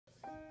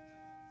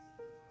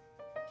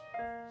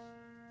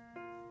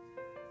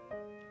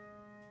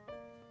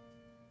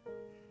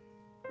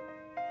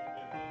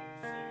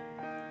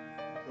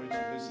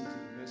listen to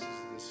the message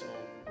of this song.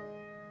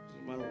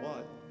 No matter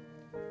what,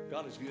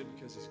 God is good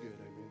because He's good.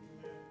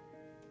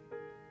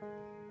 Amen.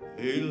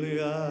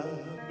 Lately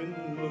I've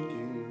been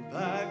looking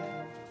back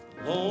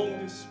along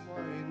this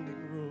winding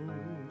road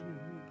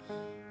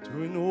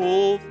to an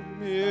old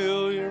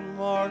familiar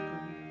markers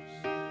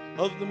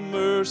of the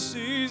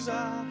mercies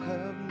I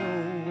have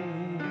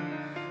known.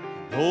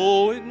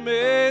 Oh, it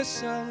may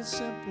sound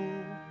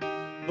simple,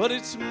 but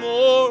it's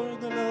more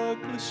than a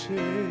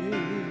cliche.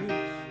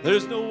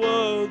 There's no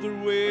other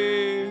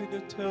way to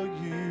tell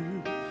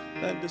you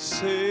than to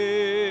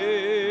say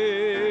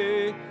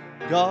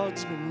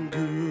God's been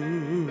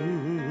good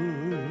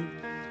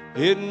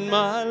in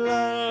my life.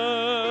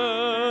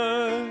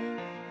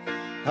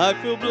 I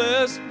feel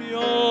blessed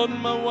beyond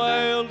my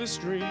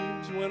wildest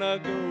dreams when I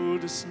go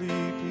to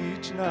sleep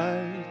each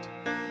night.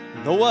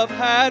 Though I've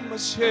had my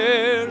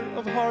share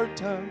of hard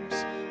times,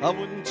 I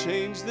wouldn't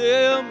change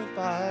them if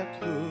I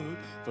could.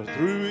 For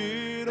through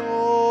it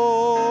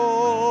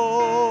all,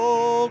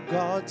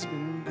 God's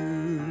been good.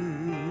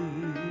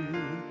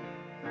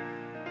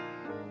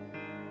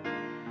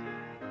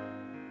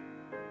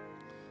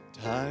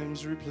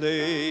 Times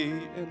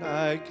replay and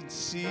I can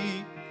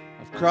see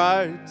I've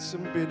cried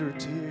some bitter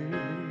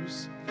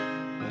tears,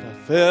 but I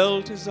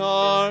felt His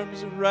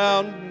arms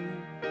around me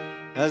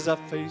as I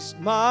faced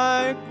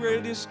my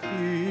greatest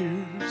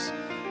fears.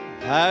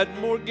 I had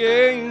more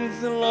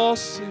gains than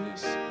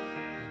losses,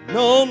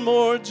 known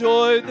more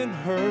joy than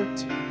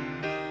hurt,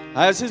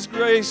 as His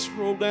grace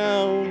rolled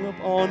down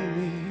upon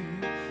me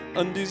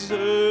undeserved.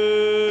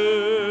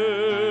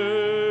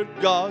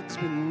 God's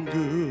been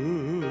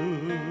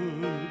good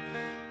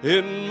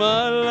in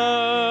my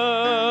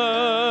life.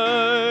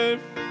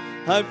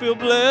 I feel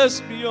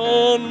blessed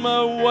beyond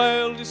my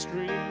wildest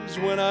dreams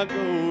when I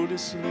go to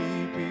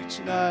sleep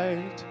each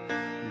night.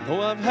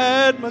 Though I've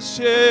had my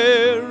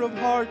share of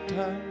hard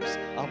times,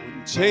 I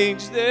wouldn't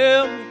change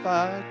them if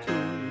I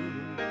could.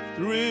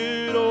 Through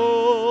it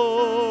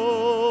all,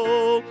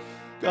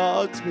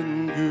 God's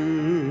been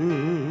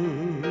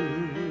good.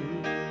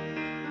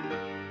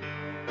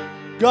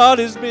 God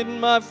has been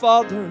my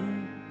Father,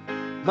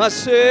 my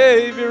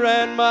Savior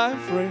and my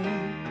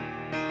friend.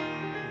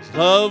 His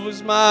love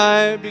was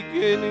my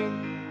beginning,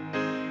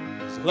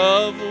 His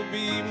love will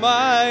be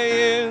my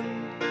end.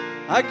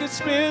 I could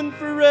spend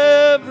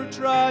forever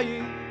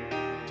trying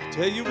to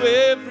tell you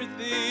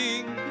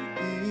everything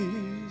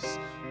He is,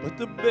 but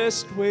the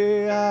best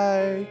way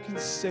I can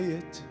say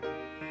it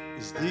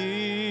is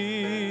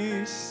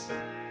this: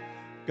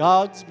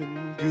 God's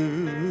been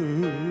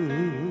good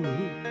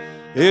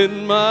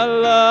in my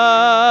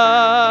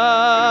life.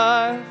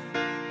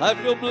 I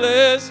feel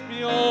blessed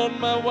beyond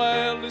my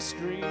wildest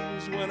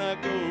dreams when I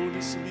go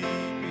to sleep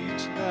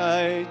each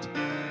night.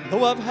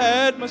 Though I've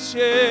had my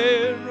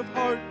share of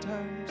hard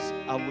times,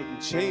 I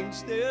wouldn't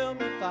change them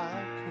if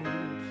I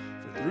could.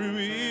 For through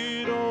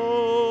it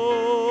all,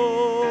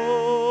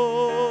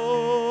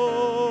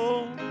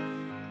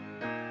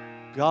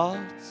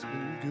 God's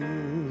been good.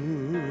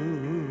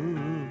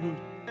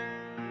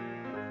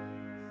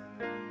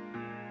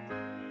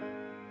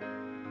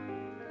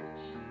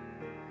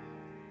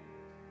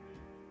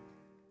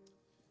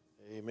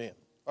 Amen.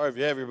 All right, if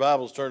you have your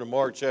Bibles, turn to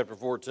Mark chapter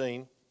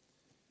 14.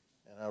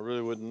 And I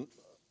really wouldn't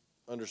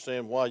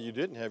understand why you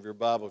didn't have your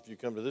Bible if you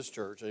come to this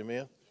church.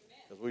 Amen.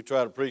 Because we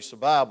try to preach the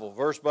Bible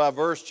verse by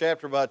verse,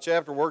 chapter by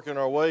chapter, working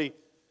our way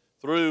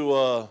through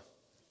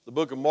the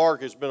book of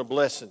Mark. It's been a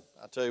blessing.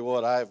 I tell you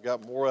what, I have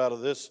got more out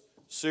of this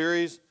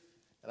series.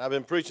 And I've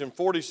been preaching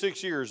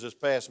 46 years this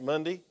past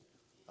Monday.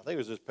 I think it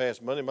was this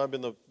past Monday. It might have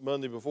been the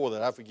Monday before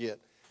that. I forget.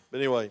 But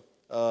anyway,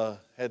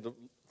 had to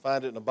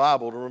find it in the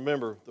Bible to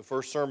remember. The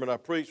first sermon I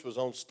preached was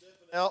on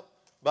stepping out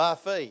by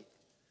faith.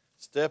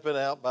 Stepping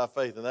out by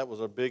faith. And that was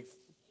a big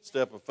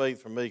step of faith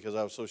for me because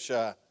I was so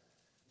shy.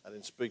 I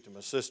didn't speak to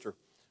my sister.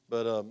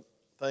 But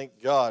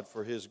thank God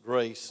for His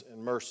grace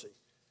and mercy.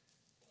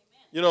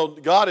 Amen. You know,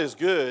 God is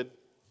good.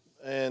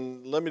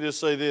 And let me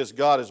just say this,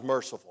 God is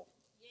merciful.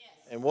 Yes.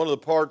 And one of the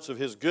parts of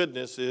His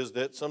goodness is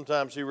that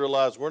sometimes He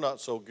realizes we're not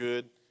so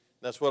good.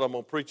 That's what I'm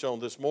going to preach on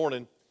this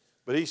morning.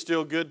 But He's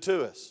still good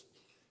to us.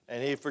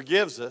 And He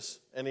forgives us,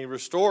 and He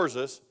restores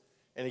us,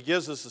 and He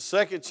gives us a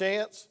second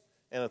chance,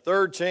 and a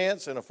third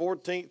chance, and a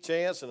 14th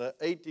chance, and an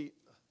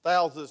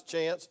 80,000th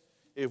chance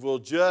if we'll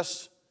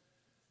just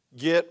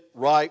get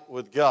right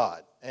with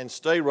God and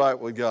stay right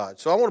with God.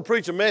 So I want to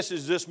preach a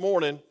message this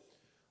morning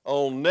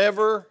on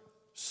never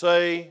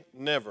say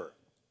never.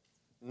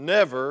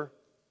 Never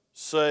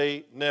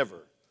say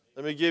never.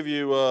 Let me give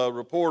you a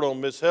report on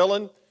Miss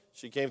Helen.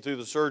 She came through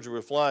the surgery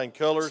with flying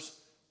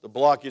colors. The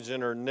blockage in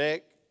her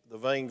neck, the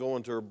vein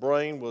going to her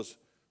brain was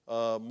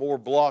more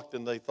blocked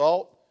than they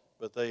thought,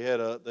 but they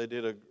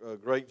did a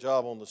great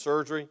job on the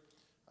surgery.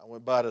 I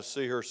went by to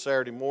see her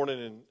Saturday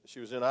morning, and she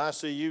was in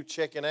ICU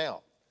checking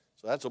out.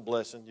 So that's a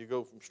blessing. You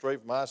go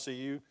straight from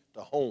ICU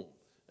to home.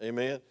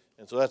 Amen.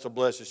 And so that's a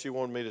blessing. She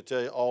wanted me to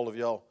tell you, all of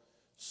y'all,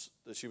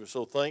 that she was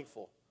so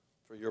thankful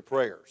for your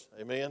prayers.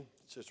 Amen.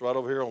 It's just right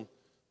over here on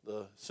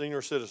the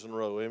senior citizen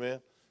row. Amen.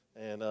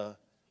 And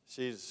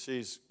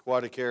she's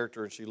quite a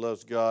character, and she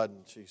loves God,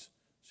 and she's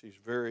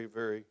very,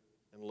 very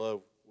in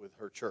love with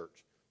her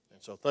church.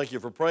 And so thank you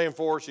for praying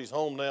for her. She's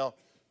home now,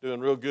 doing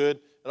real good.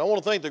 And I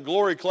want to thank the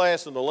Glory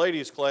class and the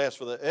ladies class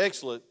for the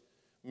excellent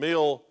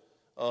meal.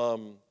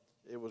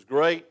 It was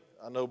great.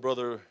 I know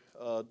Brother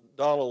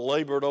Donald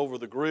labored over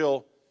the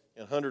grill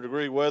in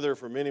 100-degree weather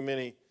for many,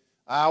 many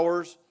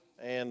hours.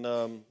 And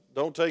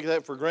don't take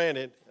that for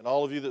granted. And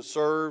all of you that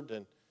served,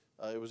 and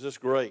it was just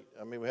great.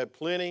 I mean, we had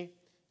plenty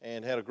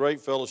and had a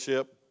great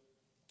fellowship.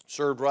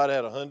 Served right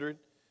at 100,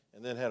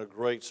 and then had a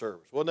great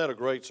service. Wasn't that a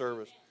great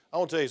service? I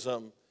want to tell you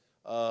something.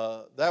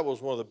 That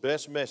was one of the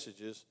best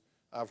messages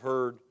I've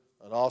heard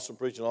an awesome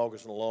preaching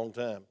August in a long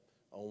time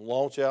on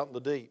launch out in the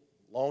deep.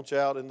 Launch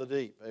out in the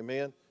deep.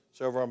 Amen.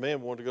 Several of our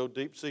men wanted to go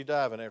deep sea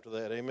diving after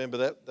that. Amen.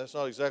 But that's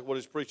not exactly what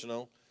he's preaching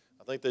on.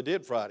 I think they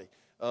did Friday.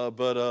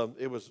 But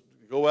it was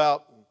go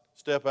out and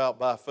step out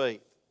by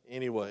faith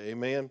anyway.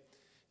 Amen.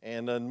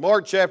 And in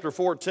Mark chapter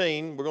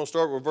 14, we're going to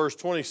start with verse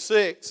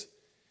 26.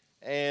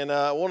 And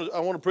I want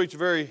to preach a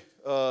very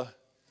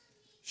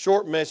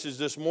short message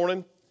this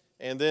morning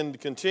and then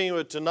continue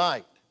it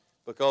tonight.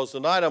 Because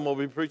tonight I'm going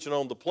to be preaching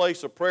on the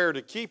place of prayer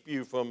to keep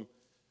you from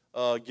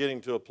getting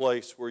to a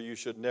place where you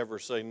should never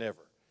say never.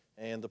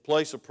 And the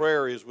place of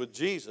prayer is with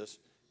Jesus.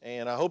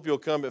 And I hope you'll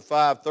come at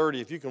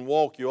 5:30. If you can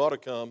walk, you ought to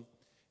come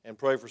and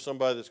pray for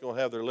somebody that's going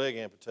to have their leg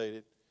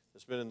amputated,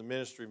 that's been in the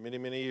ministry many,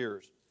 many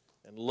years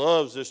and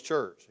loves this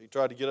church. He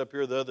tried to get up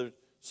here the other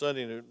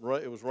Sunday, and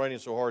it was raining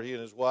so hard he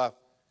and his wife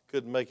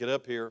couldn't make it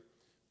up here.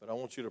 But I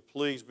want you to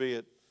please be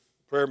at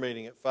prayer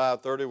meeting at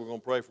 5:30. We're going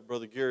to pray for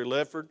Brother Gary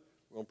Ledford.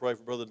 We're going to pray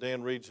for Brother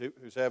Dan Reed,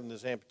 who's having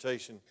this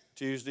amputation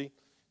Tuesday.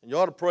 And you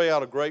ought to pray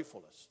out of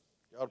gratefulness.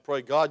 You ought to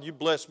pray, God, you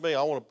bless me.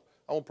 I want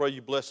to pray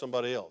you bless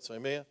somebody else.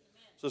 Amen?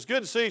 So it's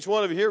good to see each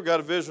one of you here. We've got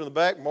a visitor in the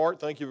back. Mark,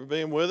 thank you for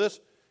being with us.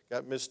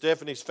 Got Miss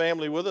Stephanie's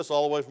family with us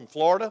all the way from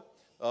Florida.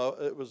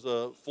 It was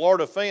a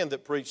Florida fan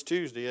that preached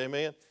Tuesday.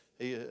 Amen?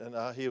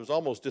 He was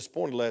almost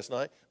disappointed last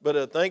night.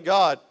 But thank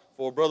God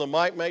for Brother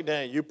Mike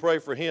McDaniel. You pray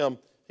for him.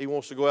 He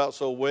wants to go out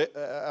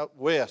out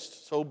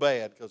west so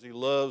bad because he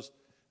loves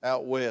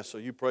out west. So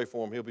you pray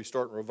for him. He'll be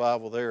starting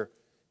revival there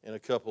in a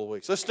couple of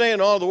weeks. Let's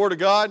stand on the Word of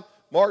God.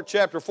 Mark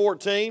chapter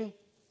 14,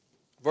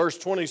 verse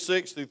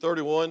 26 through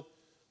 31.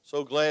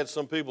 So glad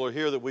some people are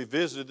here that we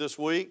visited this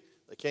week.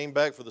 They came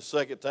back for the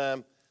second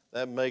time.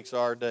 That makes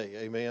our day.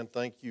 Amen.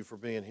 Thank you for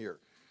being here.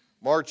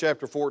 Mark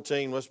chapter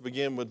 14, let's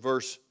begin with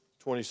verse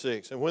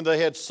 26. And when they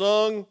had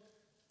sung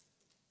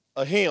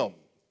a hymn,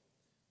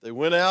 they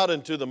went out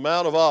into the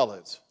Mount of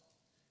Olives.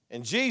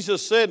 And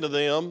Jesus said to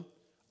them,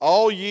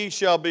 all ye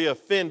shall be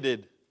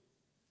offended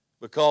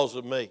because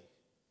of me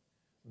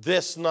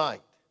this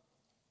night.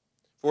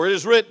 For it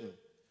is written,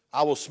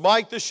 I will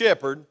smite the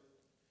shepherd,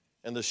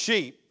 and the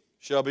sheep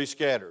shall be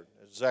scattered.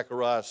 That's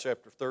Zechariah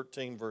chapter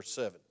 13, verse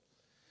 7.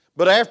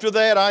 But after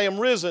that I am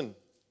risen.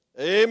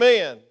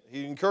 Amen.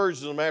 He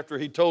encourages them after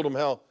he told them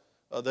how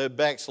they had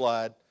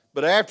backslide.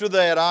 But after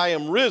that I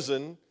am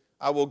risen,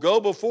 I will go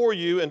before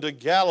you into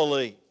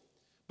Galilee.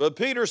 But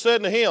Peter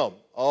said to him,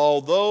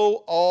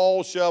 although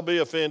all shall be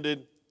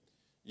offended,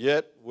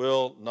 yet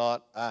will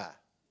not I.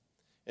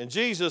 And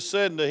Jesus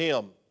said unto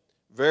him,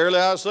 verily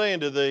I say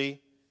unto thee,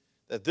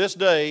 that this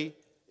day,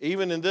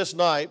 even in this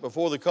night,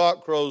 before the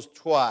cock crows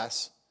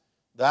twice,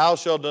 thou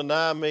shalt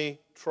deny me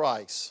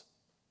thrice.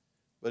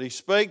 But he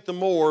spake the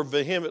more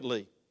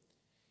vehemently,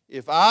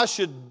 if I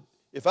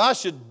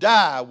should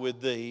die with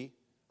thee,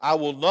 I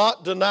will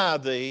not deny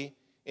thee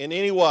in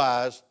any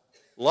wise.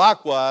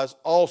 Likewise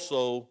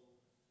also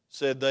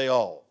said they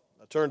all.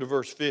 Now turn to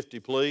verse 50,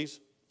 please.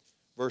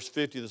 Verse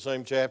 50 of the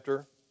same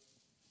chapter.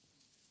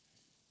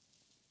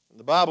 And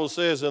the Bible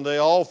says, and they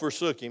all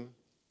forsook him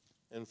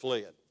and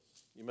fled.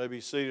 You may be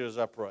seated as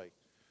I pray.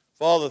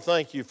 Father,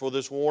 thank you for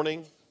this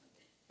warning,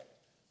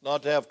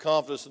 not to have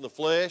confidence in the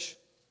flesh,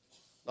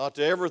 not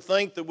to ever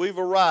think that we've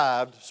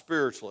arrived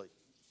spiritually.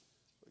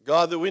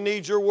 God, that we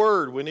need your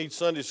word. We need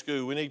Sunday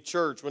school. We need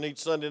church. We need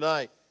Sunday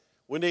night.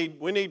 We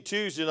need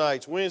Tuesday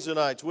nights, Wednesday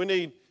nights. We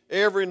need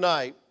every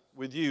night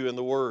with you in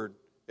the word.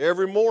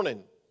 Every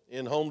morning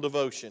in home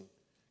devotion.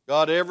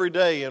 God, every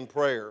day in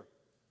prayer,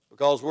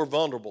 because we're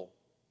vulnerable.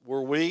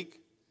 We're weak.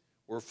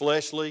 We're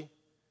fleshly.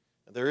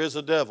 And there is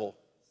a devil.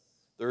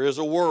 There is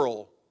a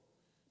world.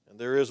 And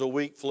there is a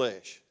weak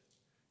flesh.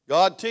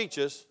 God, teach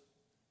us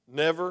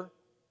never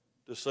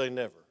to say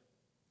never.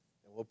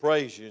 And we'll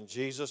praise you in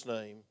Jesus'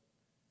 name.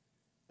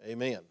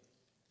 Amen.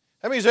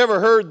 How many's ever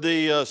heard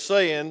the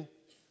saying,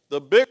 the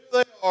bigger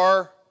they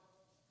are,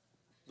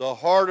 the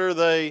harder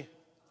they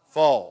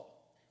fall?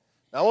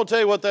 Now, I want to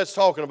tell you what that's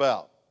talking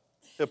about.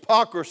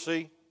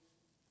 Hypocrisy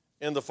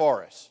in the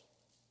forest.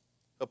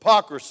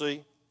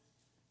 Hypocrisy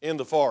in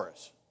the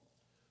forest.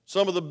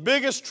 Some of the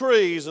biggest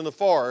trees in the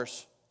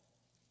forest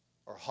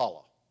are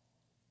hollow.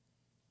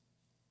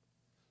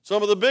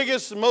 Some of the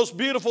biggest and most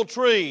beautiful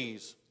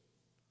trees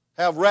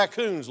have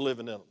raccoons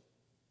living in them.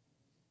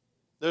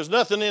 There's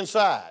nothing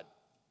inside.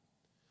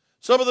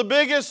 Some of the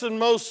biggest and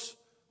most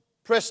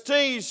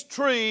prestige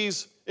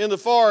trees in the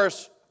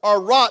forest are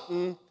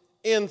rotten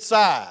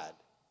inside.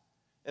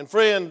 And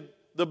friend,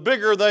 the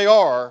bigger they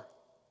are,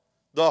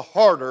 the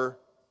harder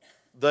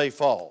they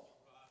fall.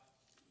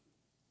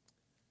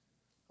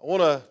 I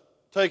want to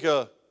take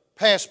a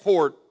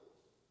passport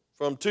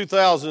from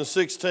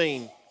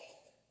 2016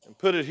 and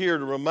put it here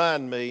to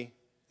remind me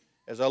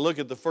as I look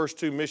at the first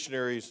two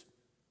missionaries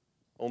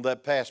on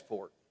that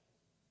passport.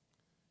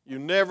 You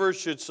never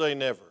should say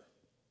never,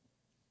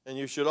 and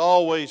you should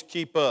always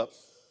keep up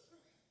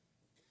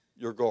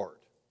your guard.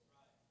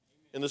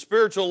 In the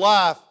spiritual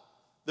life,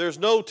 there's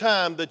no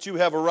time that you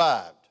have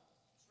arrived.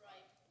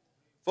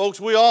 Folks,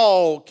 we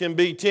all can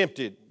be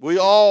tempted. We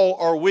all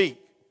are weak.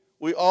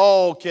 We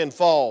all can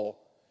fall.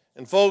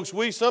 And folks,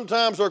 we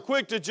sometimes are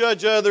quick to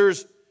judge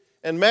others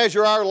and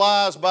measure our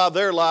lives by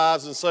their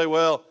lives and say,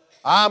 well,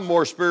 I'm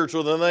more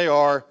spiritual than they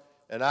are,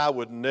 and I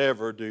would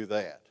never do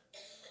that.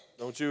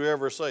 Don't you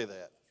ever say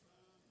that,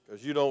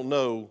 because you don't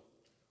know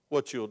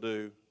what you'll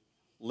do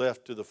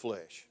left to the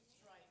flesh.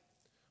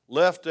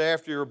 Left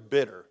after you're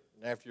bitter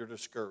and after you're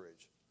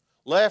discouraged.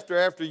 Left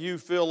after you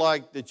feel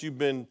like that you've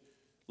been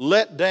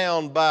let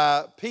down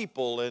by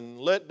people and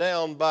let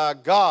down by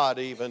God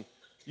even.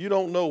 You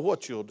don't know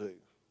what you'll do.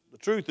 The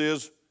truth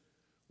is,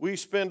 we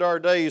spend our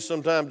days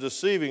sometimes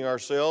deceiving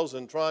ourselves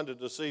and trying to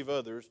deceive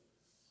others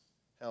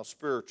how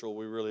spiritual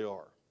we really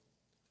are.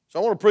 So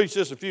I want to preach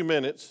just a few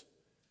minutes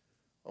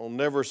on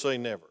never say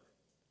never.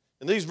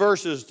 And these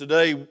verses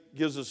today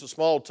gives us a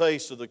small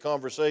taste of the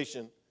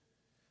conversation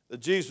that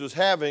Jesus was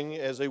having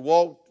as he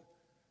walked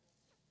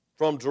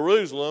from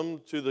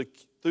Jerusalem through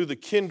the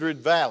Kindred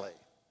Valley.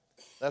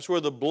 That's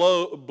where the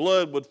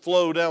blood would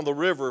flow down the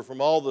river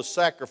from all the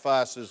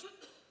sacrifices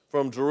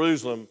from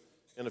Jerusalem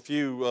in a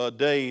few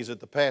days at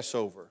the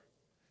Passover.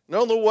 And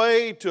on the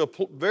way to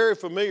a very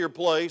familiar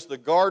place, the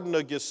Garden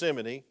of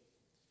Gethsemane,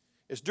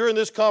 it's during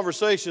this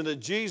conversation that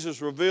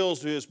Jesus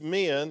reveals to his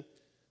men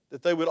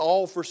that they would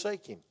all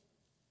forsake him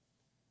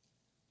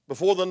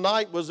before the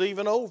night was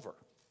even over.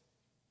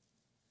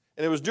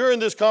 And it was during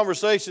this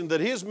conversation that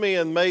his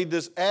men made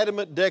this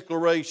adamant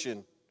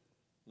declaration,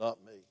 not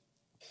me,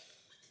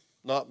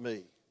 not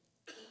me.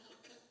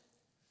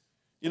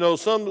 You know,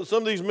 some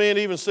of these men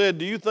even said,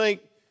 do you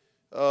think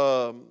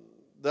that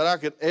I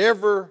could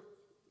ever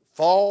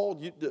fall?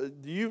 Do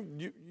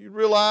you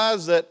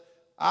realize that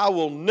I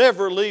will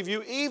never leave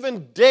you?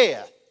 Even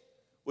death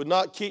would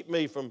not keep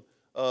me from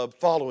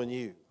following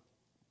you.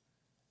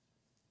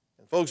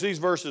 And folks, these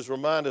verses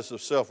remind us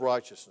of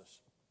self-righteousness,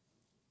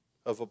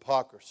 of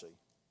hypocrisy,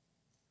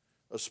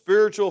 a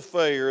spiritual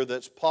failure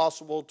that's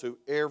possible to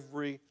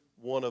every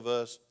one of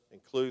us,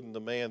 including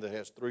the man that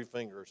has three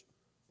fingers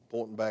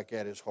pointing back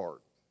at his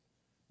heart.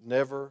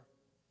 Never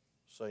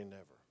say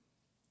never.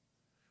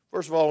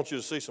 First of all, I want you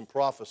to see some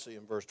prophecy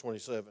in verse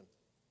 27.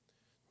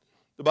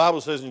 The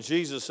Bible says, and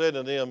Jesus said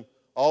to them,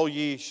 all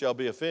ye shall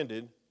be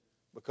offended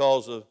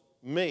because of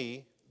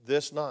me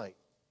this night.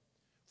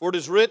 For it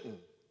is written,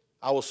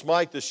 I will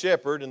smite the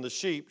shepherd, and the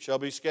sheep shall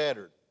be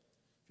scattered.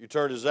 If you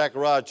turn to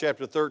Zechariah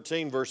chapter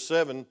 13, verse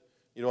 7,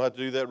 you don't have to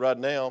do that right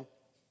now,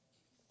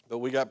 but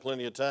we got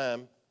plenty of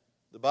time.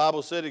 The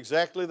Bible said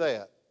exactly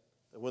that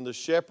when the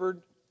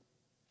shepherd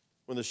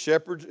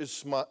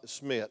is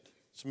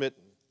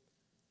smitten,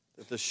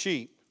 that the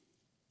sheep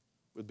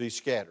would be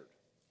scattered.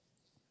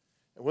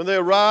 And when they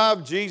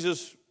arrive,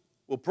 Jesus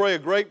will pray a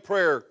great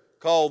prayer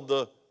called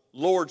the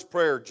Lord's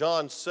Prayer,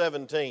 John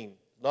 17,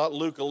 not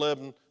Luke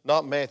 11,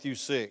 not Matthew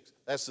 6.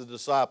 That's the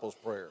disciples'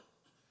 prayer.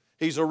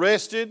 He's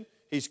arrested.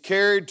 He's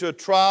carried to a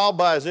trial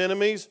by his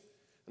enemies.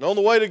 And on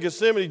the way to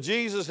Gethsemane,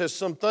 Jesus has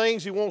some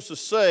things he wants to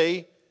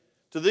say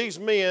to these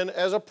men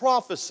as a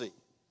prophecy,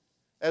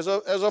 as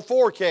a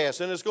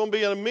forecast. And it's going to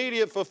be an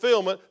immediate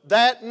fulfillment.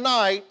 That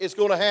night it's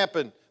going to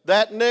happen.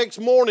 That next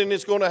morning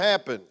it's going to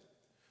happen.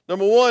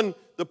 Number one,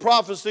 the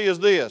prophecy is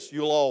this: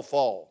 you'll all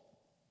fall.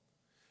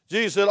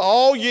 Jesus said,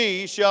 all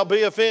ye shall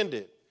be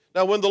offended.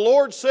 Now when the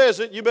Lord says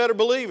it, you better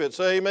believe it.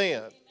 Say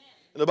amen.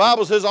 And the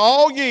Bible says,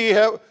 all ye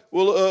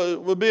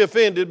will be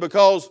offended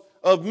because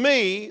of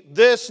me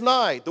this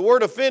night. The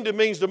word offended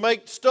means to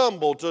make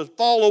stumble, to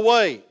fall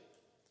away.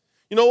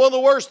 You know, one of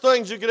the worst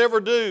things you could ever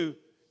do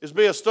is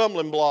be a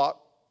stumbling block.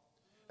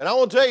 And I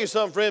want to tell you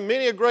something, friend.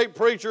 Many a great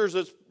preachers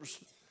that's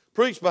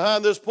preached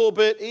behind this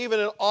pulpit, even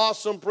an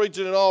awesome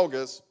preaching in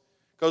August,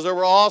 because there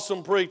were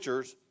awesome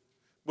preachers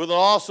with an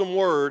awesome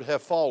word,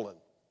 have fallen.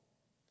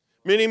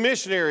 Many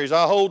missionaries,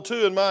 I hold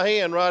two in my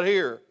hand right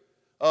here,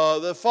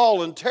 they've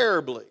fallen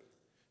terribly.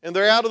 And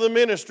they're out of the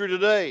ministry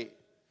today.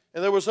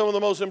 And there were some of the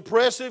most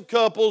impressive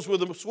couples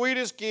with the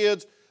sweetest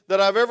kids that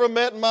I've ever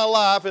met in my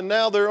life, and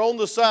now they're on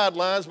the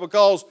sidelines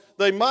because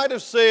they might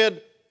have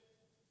said,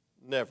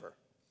 never,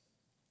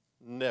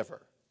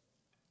 never.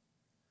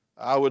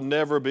 I would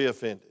never be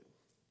offended.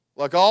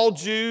 Like all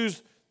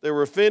Jews, they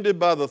were offended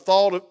by the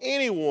thought of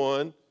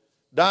anyone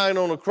dying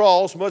on a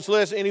cross, much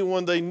less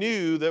anyone they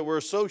knew that were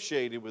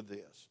associated with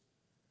this.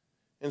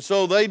 And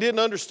so they didn't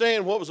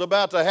understand what was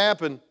about to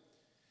happen.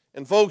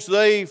 And folks,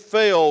 they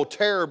fell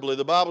terribly.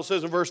 The Bible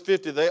says in verse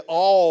 50, they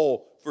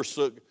all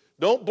forsook.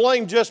 Don't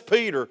blame just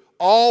Peter.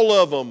 All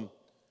of them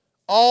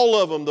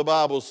all of them, the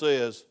Bible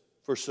says,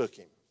 forsook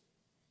him.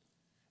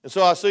 And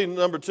so I see,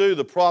 number two,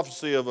 the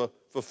prophecy of a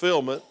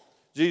fulfillment.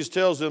 Jesus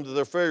tells them that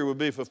their failure would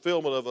be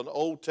fulfillment of an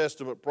Old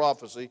Testament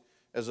prophecy.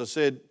 As I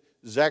said,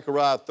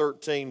 Zechariah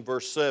 13,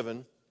 verse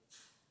 7,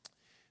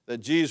 that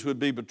Jesus would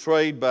be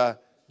betrayed by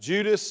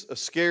Judas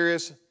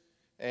Iscariot,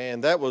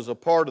 and that was a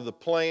part of the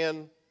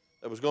plan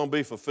that was going to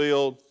be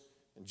fulfilled.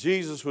 And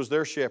Jesus was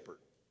their shepherd.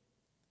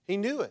 He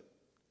knew it.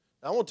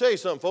 Now, I want to tell you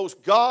something, folks.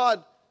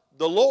 God,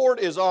 the Lord,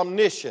 is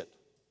omniscient.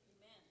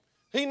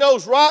 He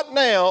knows right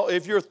now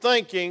if you're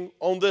thinking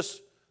on this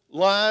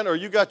line or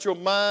you got your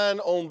mind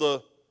on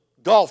the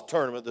golf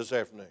tournament this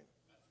afternoon.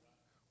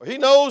 Or He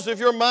knows if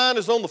your mind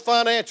is on the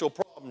financial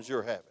problems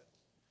you're having.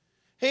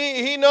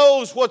 He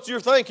knows what you're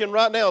thinking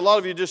right now. A lot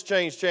of you just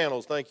changed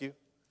channels. Thank you.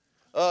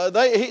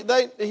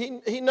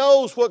 He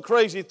knows what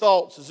crazy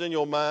thoughts is in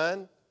your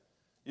mind.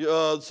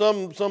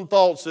 Some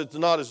thoughts that's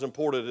not as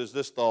important as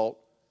this thought.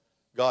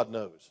 God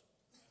knows.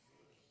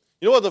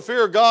 You know what the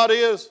fear of God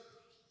is?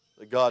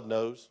 That God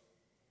knows.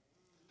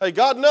 Hey,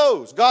 God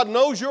knows. God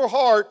knows your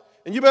heart,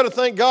 and you better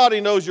thank God He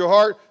knows your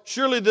heart.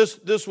 Surely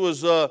this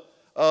was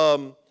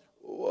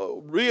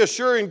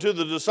reassuring to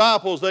the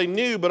disciples. They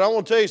knew, but I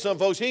want to tell you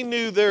something, folks. He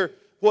knew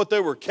what they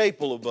were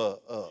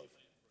capable of.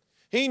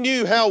 He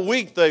knew how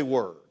weak they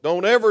were.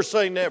 Don't ever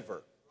say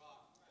never.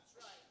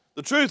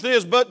 The truth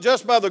is, but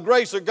just by the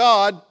grace of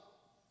God,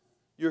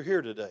 you're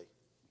here today.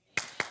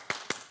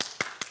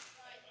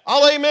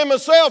 I'll amen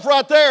myself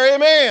right there.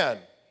 Amen.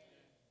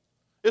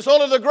 It's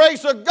only the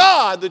grace of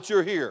God that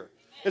you're here.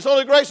 It's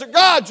only the grace of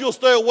God you'll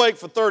stay awake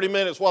for 30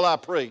 minutes while I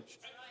preach.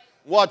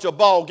 Watch a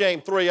ball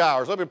game 3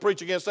 hours. Let me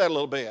preach against that a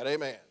little bit.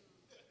 Amen.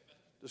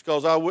 Just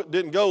because I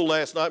didn't go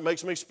last night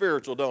makes me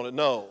spiritual, don't it?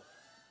 No.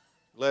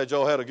 Glad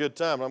y'all had a good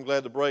time. I'm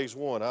glad the Braves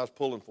won. I was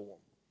pulling for them.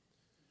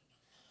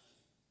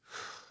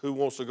 Who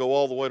wants to go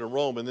all the way to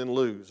Rome and then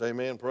lose?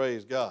 Amen.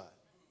 Praise God.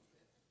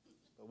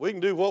 But we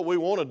can do what we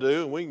want to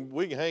do, and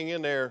we can hang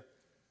in there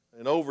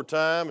in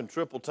overtime and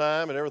triple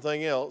time and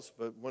everything else.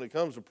 But when it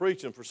comes to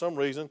preaching, for some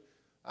reason,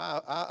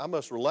 I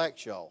must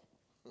relax y'all.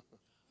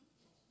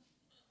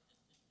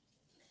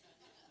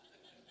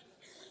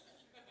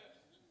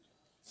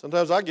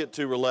 Sometimes I get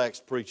too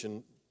relaxed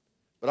preaching.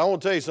 But I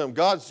want to tell you something.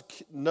 God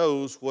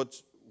knows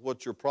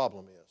what your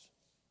problem is.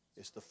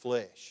 It's the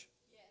flesh.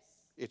 Yes.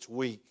 It's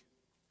weak.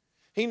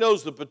 He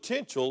knows the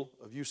potential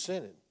of you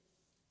sinning.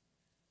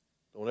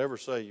 Don't ever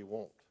say you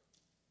won't.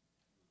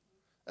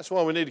 That's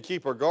why we need to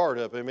keep our guard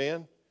up,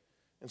 amen?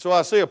 And so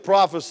I see a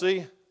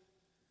prophecy.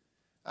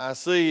 I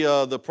see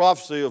the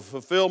prophecy of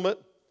fulfillment.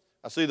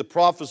 I see the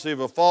prophecy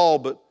of a fall,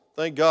 but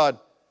thank God,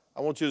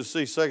 I want you to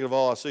see, second of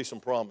all, I see some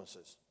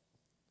promises.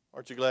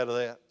 Aren't you glad of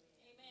that? Amen.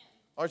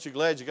 Aren't you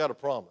glad you got a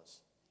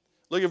promise?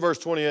 Look at verse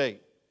 28.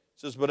 It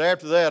says, but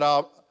after that,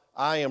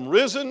 I am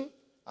risen.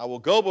 I will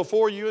go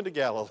before you into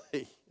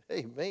Galilee.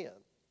 Amen.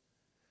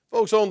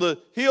 Folks, on the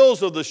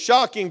heels of the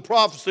shocking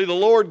prophecy, the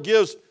Lord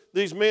gives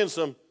these men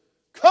some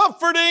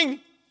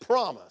comforting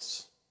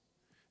promise.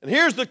 And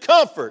here's the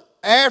comfort.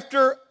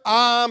 After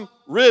I'm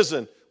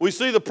risen. We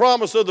see the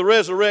promise of the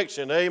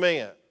resurrection.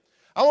 Amen.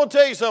 I want to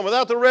tell you something.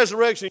 Without the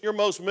resurrection, you're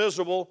most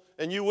miserable,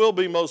 and you will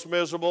be most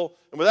miserable.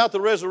 And without the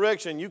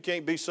resurrection, you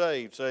can't be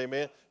saved. Say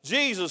amen.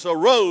 Jesus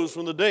arose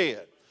from the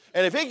dead.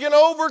 And if He can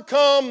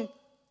overcome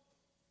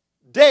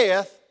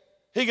death,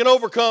 He can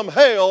overcome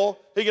hell,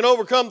 He can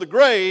overcome the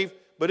grave,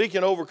 but He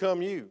can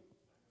overcome you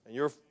and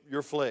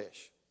your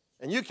flesh.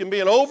 And you can be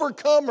an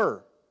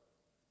overcomer,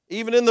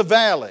 even in the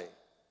valley.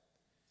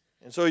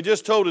 And so He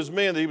just told His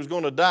men that He was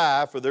going to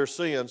die for their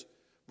sins.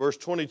 Verse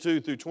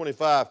 22 through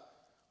 25.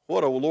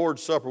 What a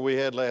Lord's Supper we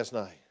had last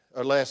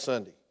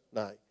Sunday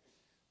night.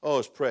 Oh,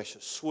 it's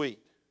precious, sweet.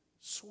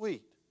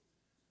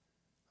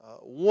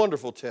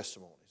 Wonderful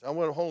testimonies. I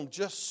went home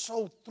just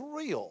so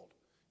thrilled.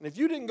 And if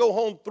you didn't go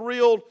home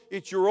thrilled,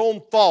 it's your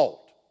own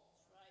fault.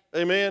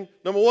 Amen.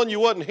 Number one, you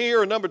wasn't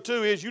here. And number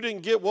two is you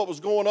didn't get what was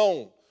going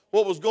on.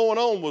 What was going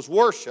on was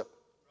worship.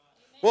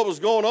 What was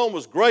going on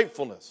was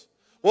gratefulness.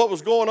 What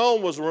was going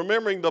on was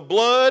remembering the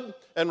blood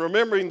and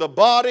remembering the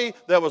body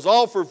that was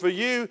offered for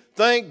you.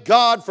 Thank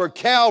God for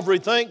Calvary.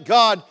 Thank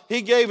God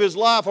He gave His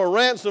life a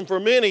ransom for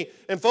many.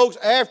 And folks,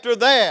 after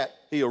that,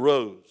 He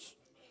arose.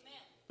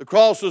 Amen. The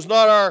cross was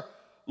not our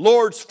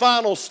Lord's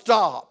final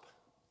stop.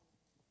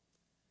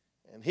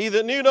 And He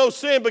that knew no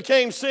sin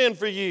became sin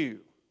for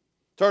you.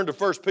 Turn to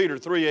 1 Peter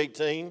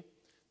 3:18.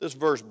 This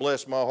verse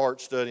blessed my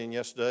heart studying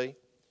yesterday.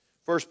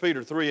 1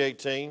 Peter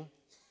 3:18.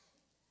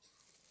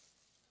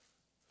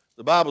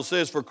 The Bible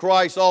says, for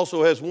Christ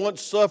also has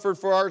once suffered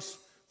for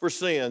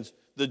sins,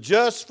 the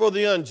just for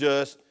the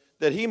unjust,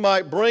 that He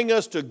might bring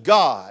us to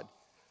God,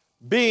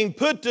 being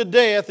put to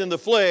death in the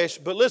flesh,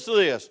 but listen to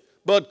this,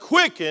 but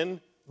quickened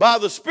by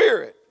the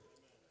Spirit.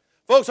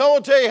 Folks, I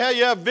want to tell you how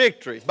you have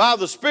victory, by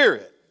the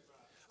Spirit.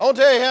 I want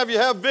to tell you how you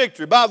have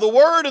victory, by the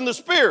Word and the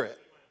Spirit.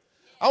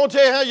 I want to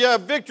tell you how you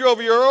have victory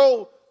over your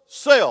own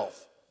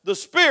self, the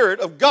Spirit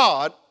of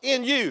God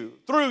in you,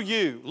 through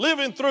you,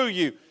 living through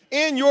you.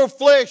 In your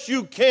flesh,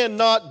 you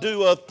cannot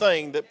do a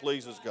thing that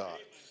pleases God.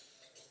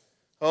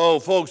 Oh,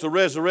 folks, the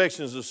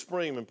resurrection is of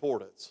supreme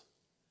importance.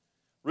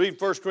 Read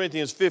 1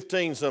 Corinthians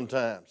 15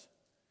 sometimes.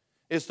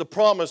 It's the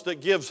promise that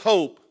gives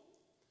hope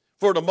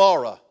for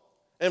tomorrow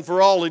and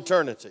for all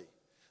eternity.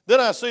 Then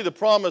I see the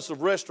promise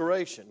of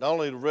restoration, not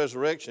only the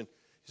resurrection.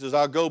 He says,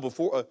 I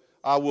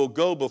will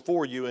go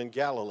before you in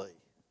Galilee.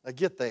 Now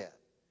get that.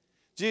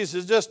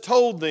 Jesus just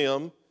told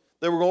them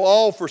they were going to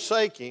all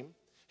forsake him.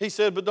 He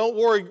said, but don't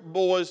worry,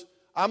 boys.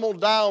 I'm going to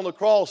die on the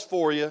cross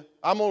for you.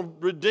 I'm going to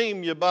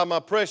redeem you by my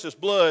precious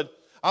blood.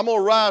 I'm going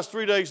to rise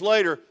 3 days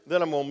later,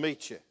 then I'm going to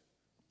meet you.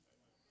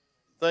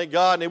 Thank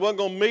God. And he wasn't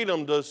going to meet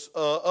them to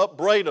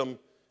upbraid them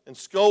and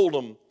scold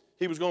them.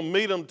 He was going to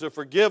meet them to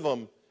forgive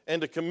them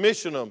and to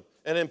commission them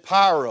and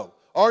empower them.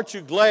 Aren't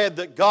you glad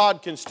that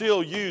God can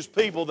still use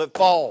people that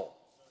fall?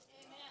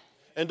 Amen.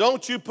 And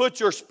don't you put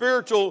your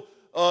spiritual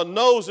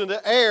nose in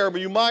the air,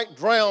 but you might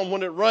drown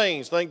when it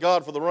rains. Thank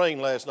God for the rain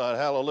last night.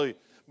 Hallelujah.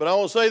 But I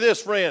want to say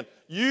this, friend.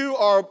 You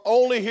are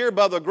only here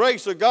by the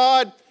grace of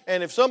God,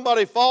 and if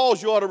somebody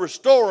falls, you ought to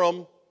restore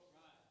them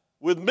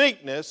with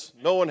meekness,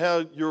 knowing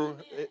how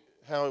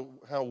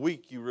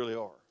weak you really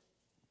are.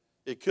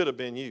 It could have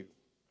been you.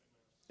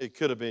 It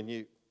could have been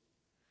you.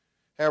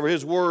 However,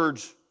 his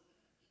words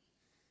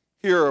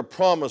here are a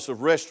promise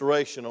of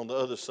restoration on the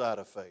other side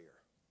of failure.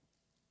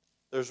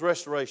 There's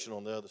restoration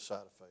on the other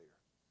side of failure.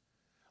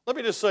 Let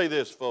me just say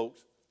this, folks.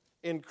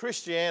 In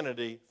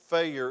Christianity,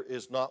 failure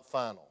is not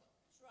final.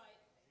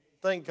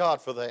 Thank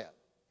God for that.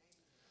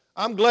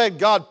 I'm glad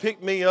God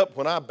picked me up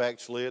when I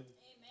backslid.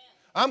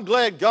 I'm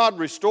glad God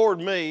restored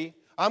me.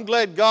 I'm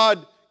glad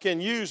God can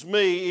use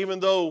me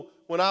even though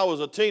when I was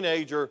a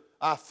teenager,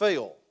 I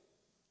fell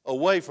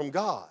away from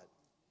God.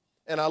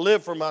 And I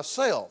lived for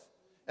myself.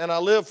 And I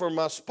lived for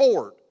my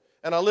sport.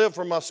 And I lived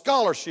for my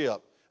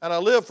scholarship. And I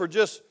lived for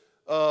just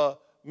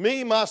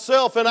me,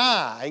 myself, and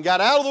I. And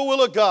got out of the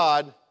will of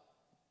God.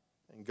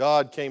 And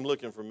God came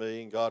looking for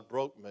me. And God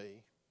broke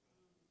me.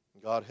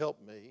 And God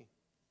helped me.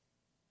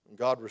 And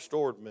God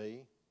restored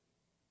me.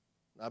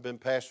 And I've been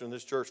pastoring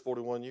this church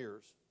 41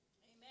 years.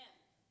 Amen.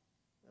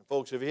 And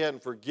folks, if he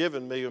hadn't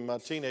forgiven me in my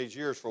teenage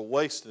years for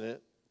wasting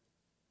it,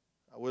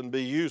 I wouldn't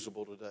be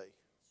usable today.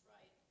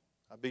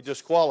 Right. I'd be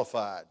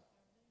disqualified,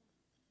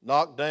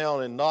 knocked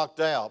down and knocked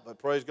out. But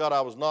praise God,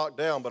 I was knocked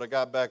down, but I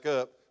got back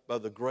up by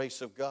the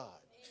grace of God.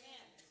 Amen.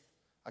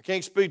 I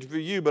can't speak for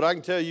you, but I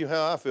can tell you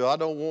how I feel. I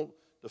don't want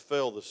to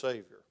fail the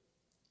Savior.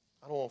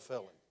 I don't want to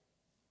fail him.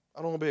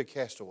 I don't want to be a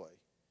castaway.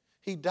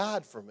 He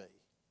died for me.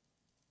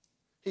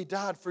 He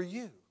died for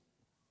you.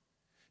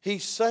 He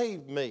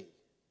saved me.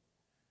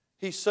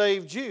 He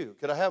saved you.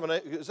 Could I have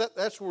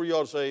that's where you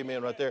ought to say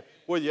amen right there.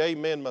 Whether you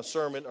amen my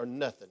sermon or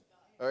nothing,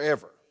 or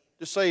ever.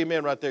 Just say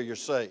amen right there, you're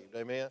saved.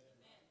 Amen.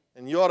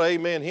 And you ought to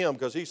amen him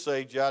because he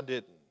saved you, I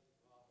didn't.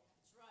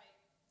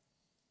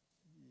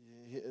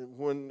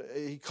 When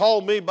he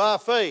called me by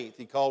faith,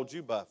 he called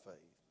you by faith.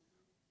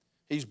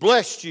 He's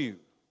blessed you.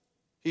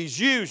 He's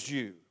used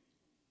you.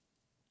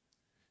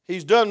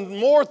 He's done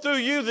more through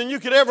you than you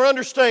could ever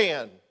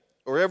understand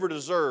or ever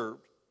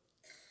deserved.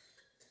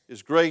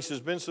 His grace has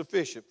been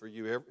sufficient for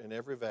you in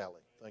every valley.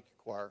 Thank you,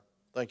 choir.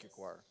 Thank you,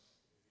 choir.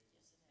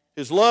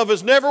 His love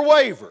has never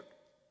wavered.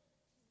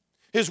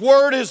 His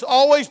word has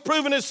always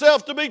proven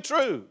itself to be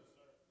true.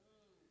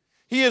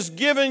 He has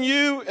given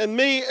you and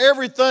me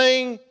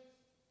everything,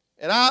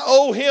 and I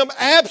owe him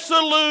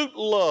absolute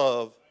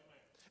love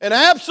and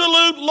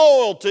absolute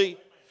loyalty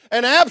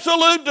and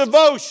absolute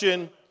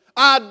devotion.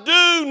 I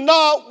do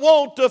not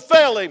want to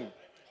fail him.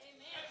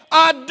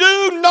 I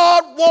do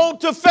not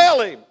want to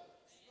fail him.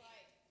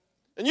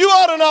 And you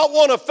ought to not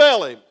want to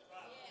fail him.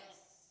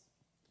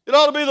 It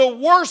ought to be the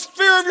worst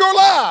fear of your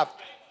life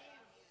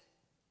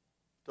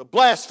to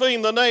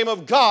blaspheme the name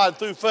of God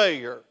through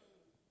failure,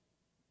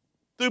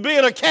 through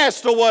being a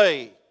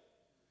castaway,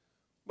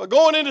 by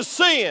going into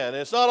sin.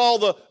 It's not all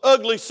the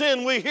ugly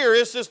sin we hear.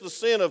 It's just the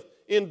sin of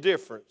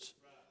indifference,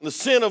 the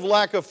sin of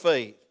lack of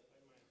faith.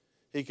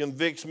 He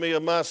convicts me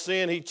of my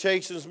sin. He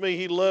chastens me.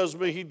 He loves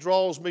me. He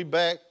draws me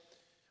back.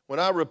 When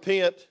I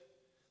repent,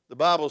 the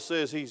Bible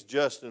says he's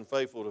just and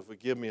faithful to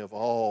forgive me of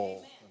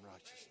all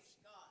unrighteousness.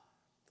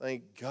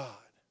 Thank God.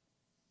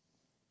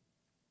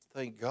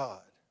 Thank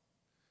God.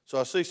 So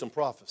I see some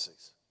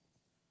prophecies.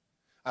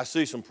 I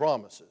see some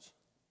promises.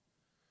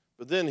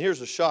 But then here's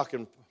the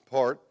shocking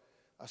part.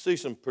 I see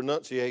some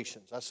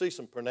pronunciations. I see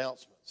some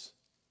pronouncements.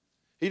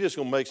 He's just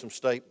going to make some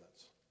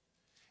statements.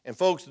 And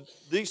folks,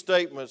 these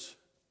statements,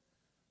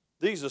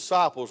 these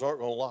disciples aren't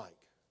going to like.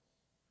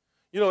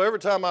 You know, every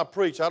time I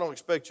preach, I don't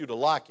expect you to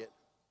like it.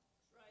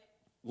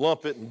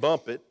 Lump it and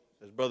bump it,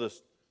 as Brother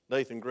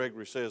Nathan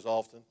Gregory says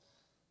often.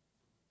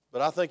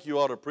 But I think you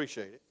ought to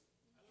appreciate it.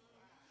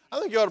 I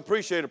think you ought to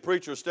appreciate a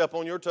preacher to step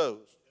on your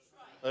toes.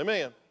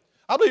 Amen.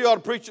 I believe you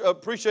ought to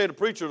appreciate a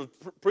preacher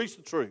to preach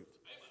the truth.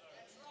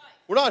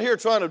 We're not here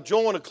trying to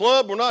join a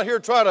club. We're not here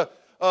trying to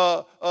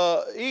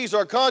ease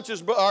our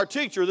conscience. Our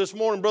teacher this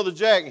morning, Brother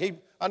Jack,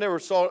 I thought he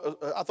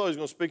was going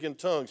to speak in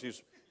tongues.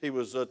 He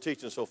was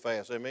teaching so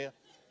fast. Amen.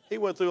 He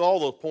went through all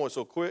those points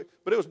so quick,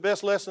 but it was the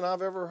best lesson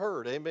I've ever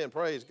heard. Amen.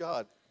 Praise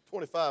God.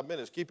 25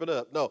 minutes. Keep it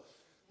up. No,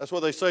 that's what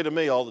they say to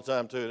me all the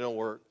time, too. It don't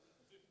work.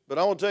 But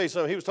I want to tell you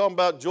something. He was talking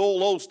about Joel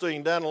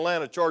Osteen down in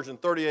Atlanta charging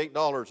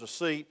 $38 a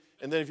seat.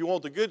 And then if you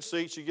want the good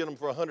seats, you get them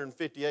for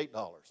 $158.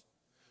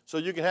 So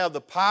you can have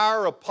the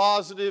power of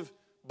positive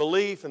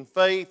belief and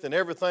faith, and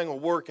everything will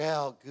work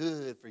out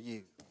good for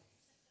you.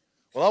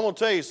 Well, I'm going to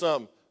tell you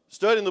something.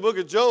 Studying the book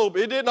of Job,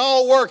 it didn't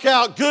all work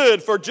out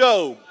good for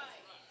Job.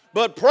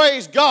 But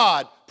praise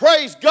God,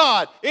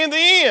 in the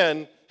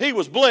end, he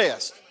was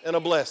blessed and a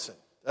blessing.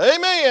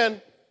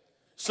 Amen.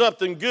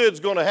 Something good's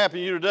going to happen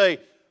to you today.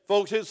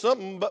 Folks,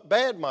 something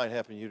bad might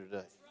happen to you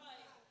today.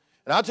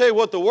 And I'll tell you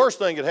what the worst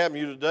thing that happened to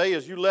you today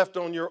is you left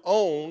on your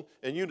own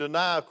and you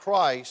deny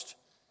Christ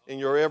in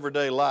your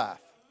everyday life.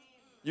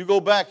 You go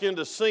back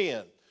into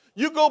sin.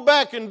 You go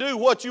back and do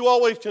what you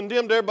always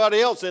condemned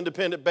everybody else,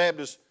 independent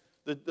Baptists,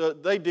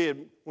 that they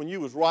did when you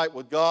was right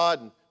with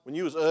God and when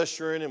you was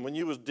ushering and when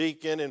you was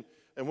deacon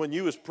and when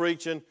you was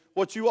preaching.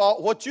 What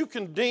you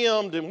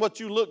condemned and what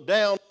you looked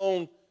down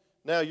on,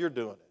 now you're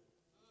doing it.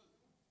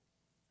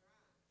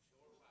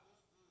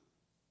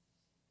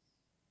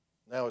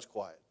 Now it's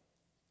quiet.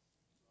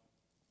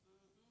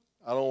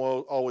 I don't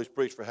always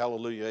preach for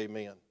hallelujah,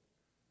 amen.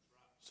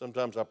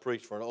 Sometimes I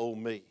preach for an old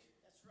me.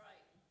 That's right.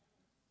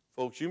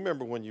 Folks, you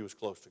remember when you was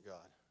close to God.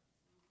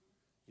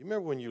 You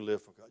remember when you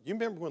lived for God. You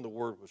remember when the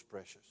Word was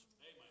precious.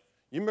 Amen.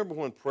 You remember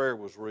when prayer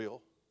was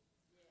real.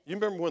 You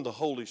remember when the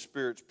Holy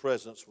Spirit's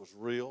presence was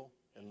real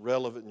and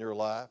relevant in your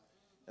life.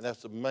 And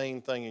that's the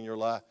main thing in your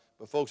life.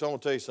 But folks, I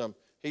want to tell you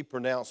something. He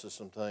pronounces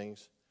some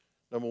things.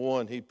 Number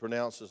one, he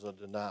pronounces a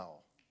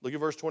denial. Look at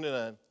verse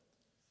 29.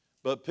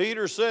 But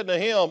Peter said to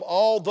him,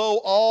 although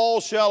all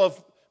shall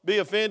be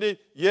offended,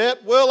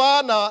 yet will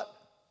I not.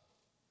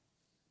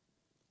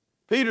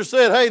 Peter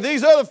said, hey,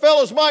 these other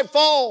fellows might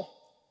fall,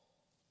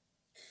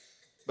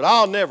 but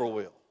I'll never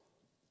will.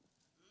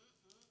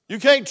 You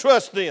can't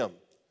trust them,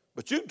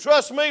 but you can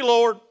trust me,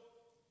 Lord.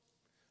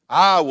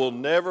 I will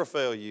never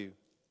fail you.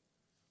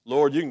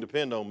 Lord, you can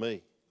depend on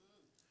me.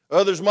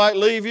 Others might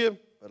leave you,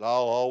 but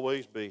I'll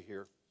always be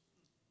here.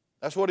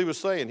 That's what he was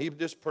saying. He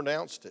just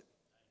pronounced it.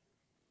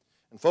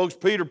 And folks,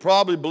 Peter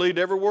probably believed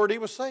every word he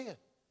was saying.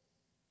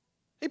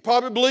 He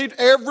probably believed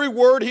every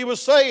word he was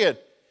saying.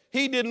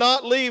 He did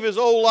not leave his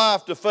old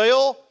life to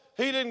fail.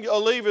 He didn't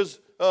leave his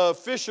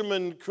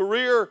fisherman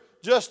career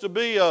just to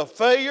be a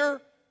failure,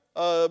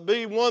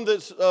 be one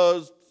that's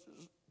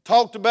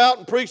talked about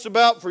and preached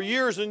about for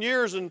years and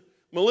years and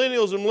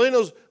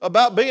millennials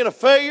about being a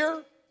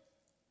failure.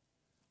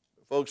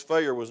 Folks,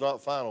 failure was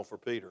not final for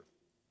Peter.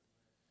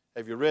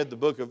 Have you read the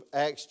book of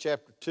Acts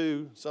chapter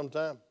 2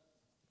 sometime?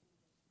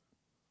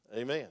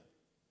 Amen.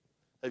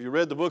 Have you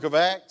read the book of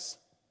Acts?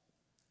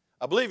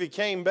 I believe he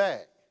came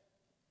back.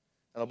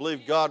 And I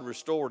believe God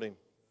restored him.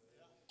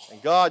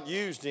 And God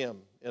used him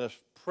in a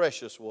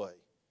precious way,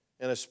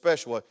 in a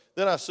special way.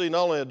 Then I see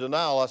not only a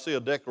denial, I see a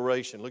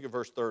declaration. Look at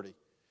verse 30.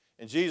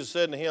 And Jesus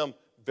said to him,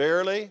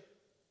 verily,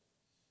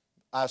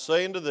 I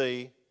say unto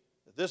thee,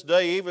 that this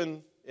day,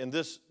 even in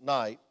this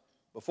night,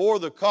 before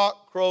the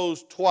cock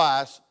crows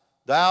twice,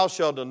 thou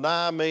shalt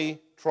deny me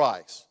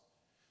thrice.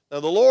 Now,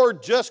 the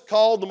Lord just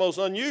called the most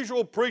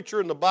unusual preacher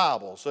in the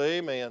Bible, say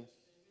amen,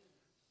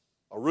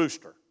 a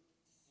rooster.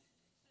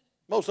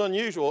 Most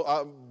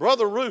unusual.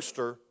 Brother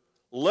Rooster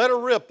let her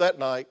rip that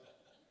night.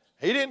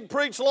 He didn't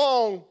preach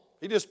long.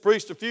 He just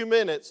preached a few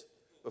minutes.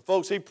 But,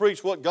 folks, he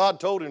preached what God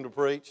told him to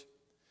preach.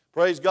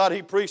 Praise God,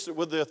 he preached it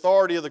with the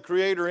authority of the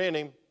Creator in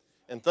him.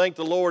 And thank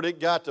the Lord it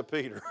got to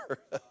Peter.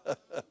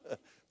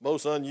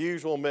 Most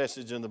unusual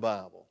message in the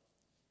Bible.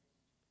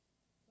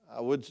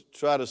 I would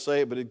try to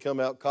say it, but it'd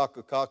come out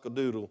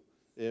cock-a-cock-a-doodle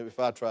if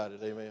I tried it.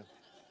 Amen.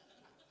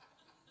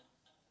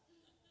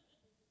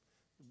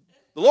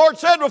 The Lord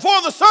said,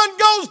 before the sun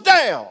goes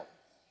down,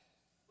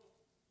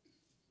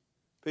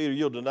 Peter,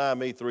 you'll deny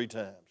me 3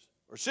 times.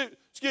 Or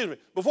excuse me,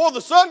 before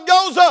the sun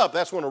goes up,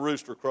 that's when a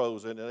rooster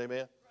crows, isn't it?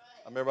 Amen.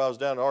 I remember I was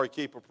down in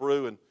Arequipa,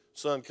 Peru, and the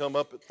sun come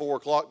up at 4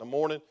 o'clock in the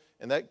morning,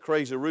 and that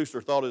crazy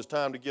rooster thought it was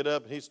time to get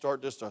up, and he'd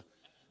start just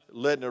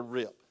letting it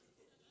rip.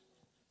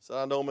 So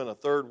I know I'm in a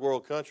third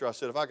world country. I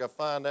said, if I could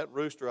find that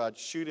rooster, I'd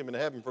shoot him and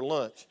have him for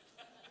lunch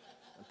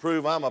and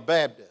prove I'm a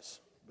Baptist.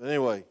 But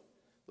anyway,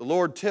 the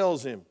Lord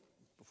tells him,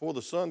 before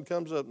the sun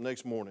comes up the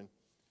next morning,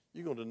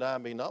 you're going to deny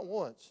me not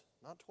once,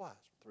 not twice,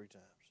 but 3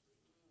 times.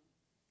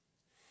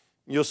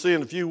 You'll see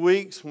in a few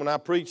weeks when I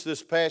preach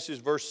this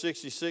passage, verse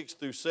 66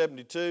 through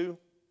 72,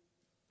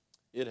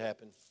 it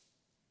happened.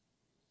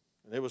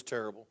 And it was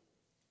terrible.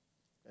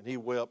 And he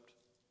wept.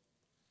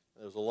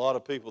 And there's a lot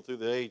of people through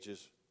the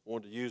ages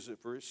wanted to use it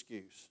for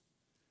excuse.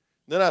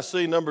 Then I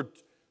see number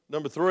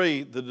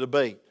 3, the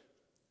debate.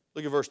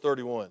 Look at verse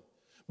 31.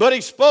 But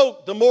he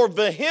spoke the more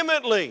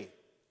vehemently.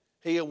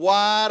 He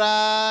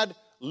wide-eyed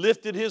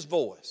lifted his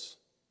voice.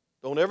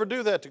 Don't ever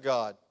do that to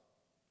God.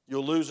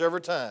 You'll lose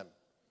every time.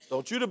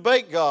 Don't you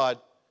debate God.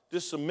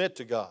 Just submit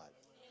to God.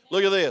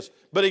 Look at this.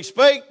 But he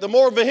spake the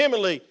more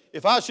vehemently.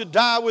 If I should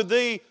die with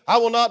thee, I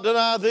will not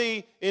deny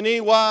thee in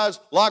any wise.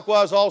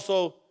 Likewise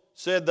also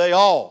said they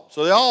all.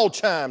 So they all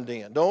chimed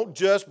in. Don't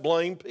just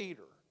blame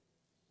Peter.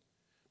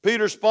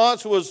 Peter's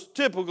response was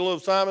typical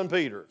of Simon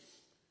Peter.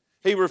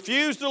 He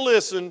refused to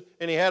listen,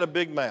 and he had a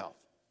big mouth.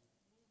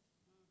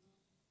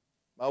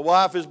 My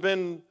wife has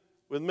been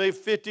with me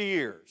 50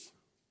 years,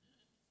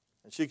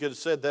 and she could have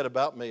said that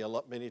about me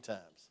many times.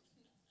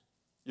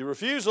 You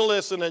refuse to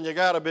listen, and you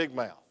got a big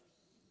mouth.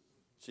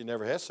 She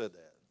never has said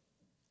that.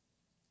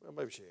 Well,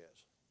 maybe she has.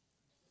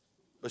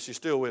 But she's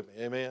still with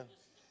me, amen?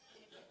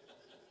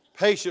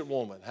 Patient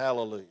woman,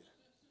 hallelujah.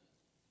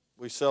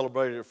 We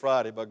celebrated it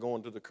Friday by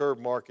going to the Curb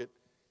Market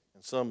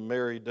and some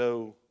Mary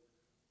Doe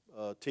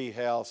tea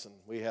house, and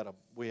we had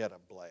a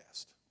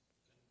blast.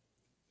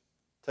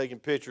 Taking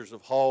pictures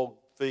of hog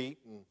feet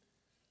and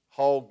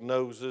hog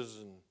noses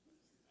and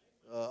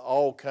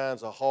all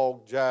kinds of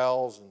hog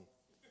jowls and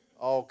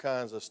all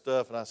kinds of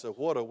stuff. And I said,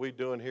 what are we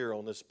doing here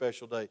on this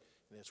special day?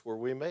 And it's where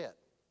we met.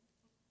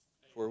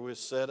 It's where we were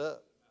set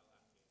up.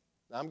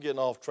 Now, I'm getting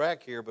off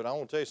track here, but I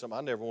want to tell you something.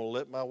 I never want to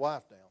let my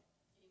wife down.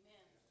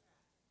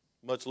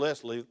 Much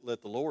less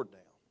let the Lord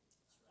down.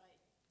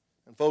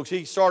 And folks,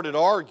 he started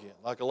arguing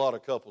like a lot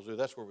of couples do.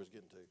 That's where we was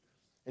getting to.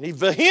 And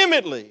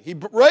he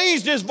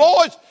raised his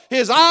voice.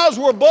 His eyes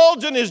were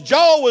bulging. His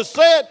jaw was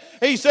set.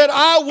 He said,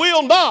 I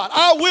will not.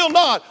 I will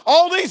not.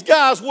 All these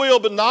guys will,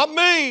 but not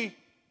me.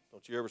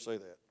 Don't you ever say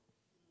that.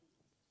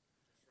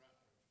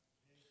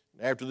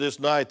 And after this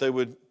night, they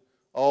would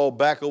all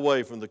back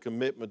away from the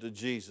commitment to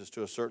Jesus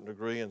to a certain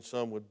degree, and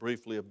some would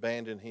briefly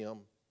abandon him.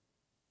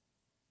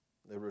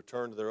 They would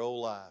return to their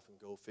old life and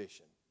go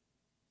fishing.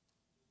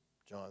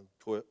 John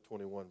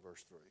 21,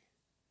 verse 3.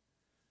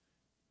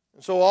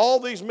 And so all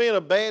these men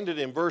abandoned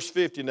him. Verse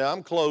 50. Now,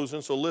 I'm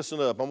closing, so listen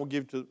up. I'm going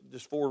to give you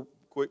just 4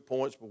 quick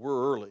points, but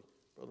we're early.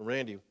 Brother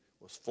Randy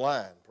was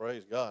flying.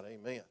 Praise God.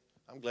 Amen.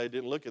 I'm glad he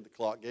didn't look at the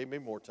clock. Gave me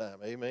more time.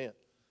 Amen.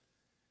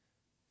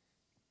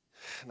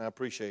 And I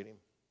appreciate him.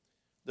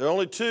 There are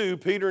only 2.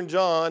 Peter and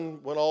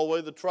John went all the way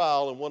to the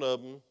trial, and one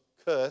of them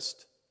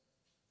cussed.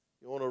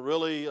 You want to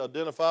really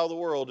identify with the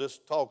world,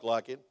 just talk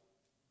like it.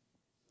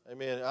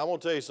 Amen. I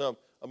want to tell you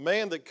something. A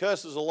man that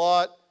cusses a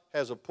lot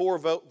has a poor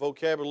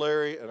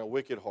vocabulary and a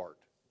wicked heart.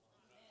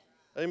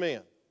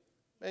 Amen.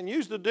 Man,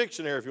 use the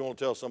dictionary if you want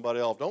to tell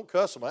somebody off. Don't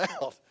cuss them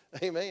out.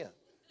 Amen.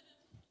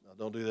 No,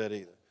 don't do that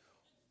either.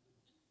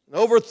 And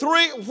over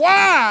 3,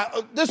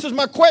 why? This is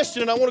my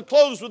question, and I want to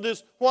close with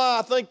this, why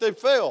I think they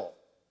fell.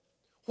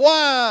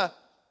 Why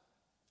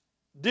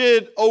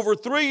did over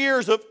 3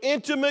 years of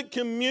intimate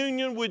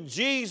communion with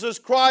Jesus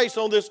Christ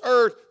on this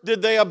earth,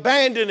 did they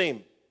abandon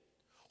him?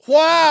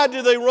 Why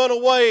did they run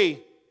away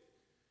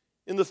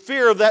in the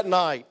fear of that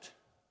night?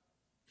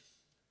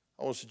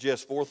 I want to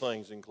suggest 4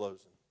 things in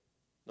closing.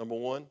 Number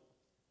 1,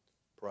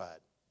 pride.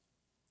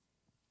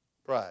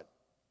 Pride.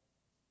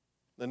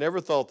 They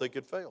never thought they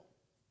could fail.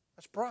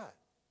 That's pride.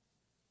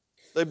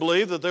 They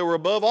believed that they were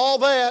above all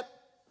that.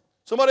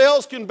 Somebody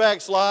else can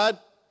backslide,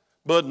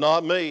 but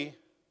not me.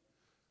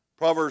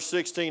 Proverbs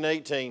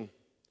 16:18.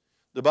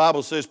 The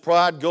Bible says,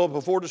 pride goeth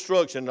before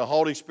destruction, and a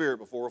haughty spirit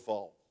before a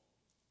fall.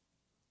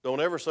 Don't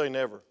ever say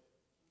never.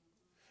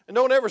 And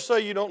don't ever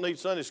say you don't need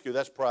Sunday school.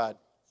 That's pride.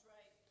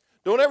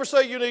 Don't ever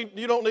say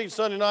you don't need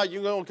Sunday night.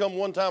 You're going to come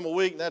one time a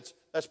week, and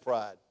that's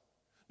pride.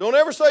 Don't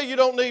ever say you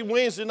don't need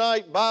Wednesday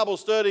night Bible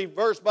study,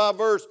 verse by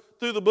verse,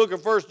 through the book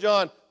of 1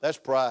 John. That's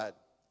pride.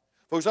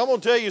 Folks, I'm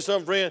going to tell you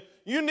something, friend.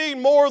 You need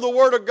more of the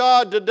Word of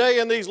God today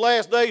in these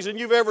last days than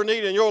you've ever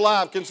needed in your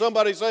life. Can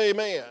somebody say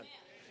amen?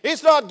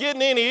 It's not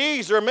getting any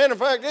easier. Matter of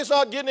fact, it's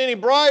not getting any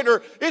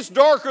brighter. It's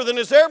darker than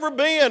it's ever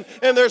been.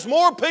 And there's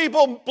more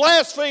people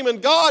blaspheming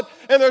God,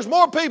 and there's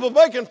more people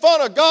making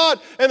fun of God,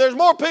 and there's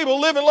more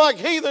people living like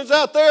heathens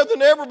out there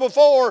than ever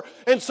before.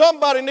 And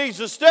somebody needs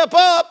to step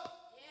up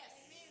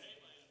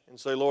and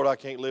say, Lord, I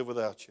can't live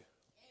without you.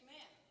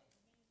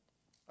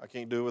 I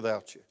can't do it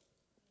without you.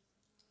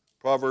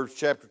 Proverbs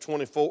chapter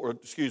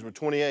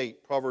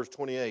 28. Proverbs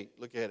 28.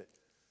 Look at it.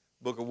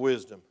 Book of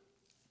Wisdom.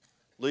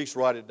 At least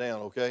write it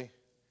down, okay?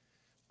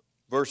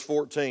 Verse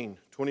 14,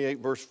 28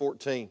 verse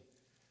 14.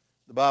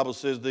 The Bible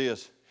says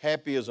this,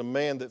 happy is a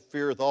man that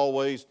feareth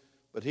always,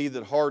 but he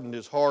that hardened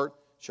his heart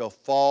shall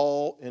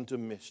fall into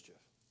mischief.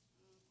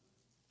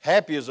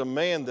 Happy is a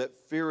man that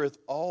feareth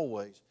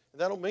always.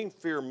 And that don't mean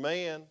fear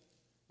man,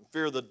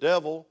 fear the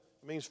devil.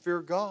 It means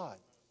fear God.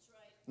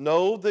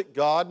 Know that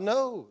God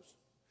knows.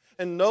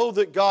 And know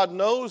that God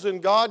knows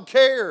and God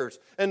cares.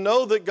 And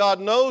know that God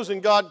knows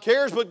and God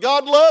cares, but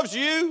God loves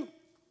you.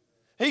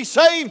 He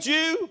saved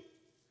you.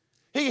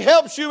 He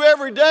helps you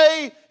every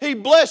day. He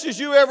blesses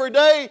you every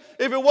day.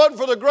 If it wasn't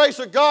for the grace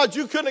of God,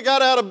 you couldn't have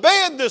got out of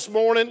bed this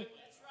morning. That's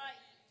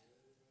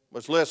right.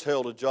 Much less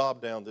held a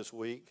job down this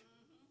week.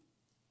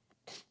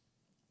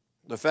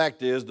 The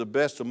fact is, the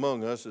best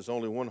among us is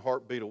only one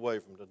heartbeat away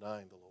from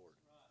denying the Lord.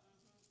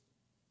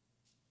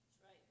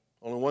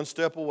 Only one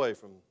step away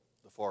from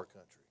the far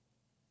country.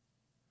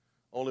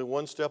 Only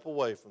one step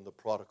away from the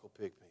prodigal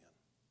pigman.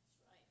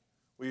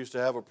 We used to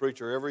have a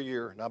preacher every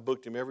year, and I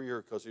booked him every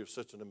year because he was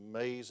such an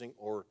amazing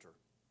orator.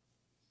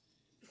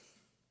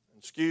 And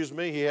excuse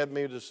me, he had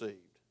me deceived.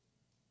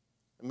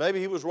 And maybe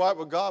he was right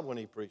with God when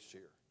he preached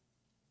here.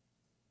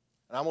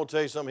 And I'm going to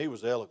tell you something, he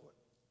was eloquent.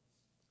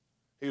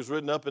 He was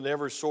written up in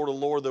every sort of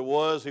lore there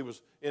was. He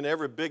was in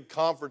every big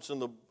conference in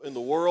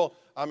the world.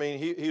 I mean,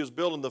 he was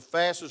building the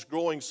fastest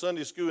growing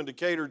Sunday school in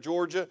Decatur,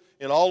 Georgia,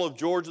 in all of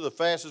Georgia, the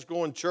fastest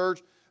growing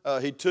church.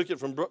 He took it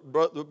from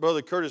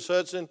Brother Curtis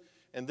Hudson,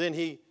 and then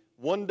he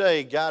one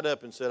day got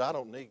up and said, I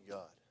don't need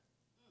God.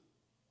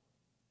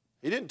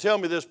 He didn't tell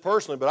me this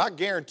personally, but I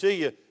guarantee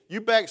you, you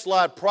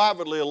backslide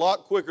privately a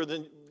lot quicker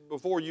than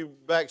before you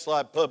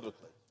backslide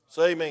publicly.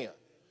 Say amen.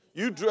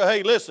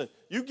 Hey, listen,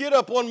 you get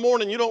up one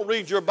morning, you don't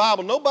read your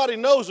Bible. Nobody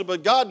knows it,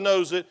 but God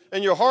knows it,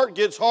 and your heart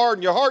gets hard,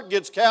 and your heart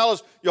gets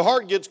callous, your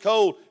heart gets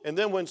cold, and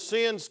then when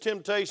sin's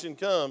temptation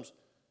comes,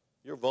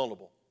 you're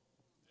vulnerable.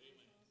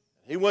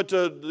 He went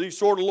to these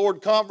sort of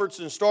Lord conference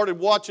and started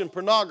watching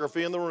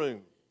pornography in the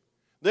room.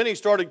 Then he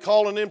started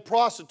calling in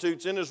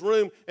prostitutes in his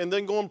room and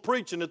then going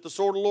preaching at the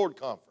Sword of Lord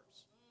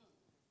conference.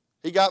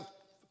 He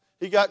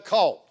got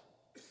caught.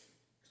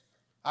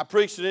 I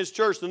preached in his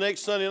church the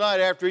next Sunday night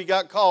after he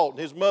got caught. And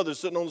his mother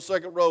sitting on the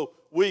second row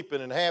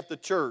weeping, and half the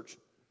church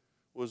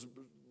was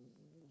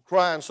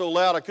crying so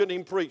loud I couldn't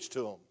even preach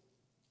to them.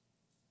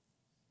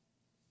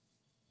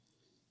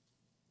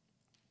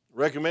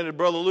 Recommended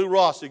Brother Lou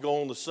Rossi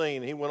go on the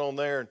scene. He went on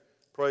there and,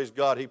 praise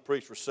God, he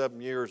preached for 7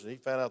 years, and he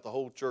found out the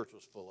whole church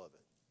was full of it.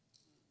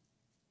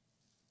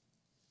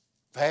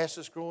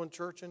 Fastest growing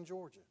church in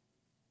Georgia.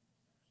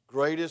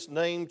 Greatest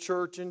named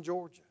church in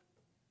Georgia.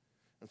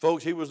 And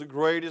folks, he was the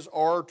greatest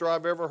orator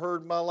I've ever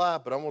heard in my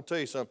life, but I'm going to tell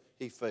you something,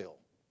 he failed.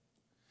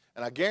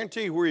 And I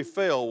guarantee you where he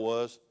failed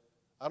was,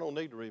 I don't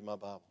need to read my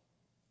Bible.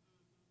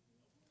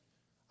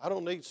 I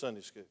don't need Sunday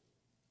school.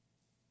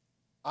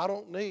 I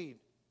don't need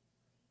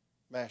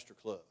Master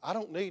Club. I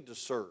don't need to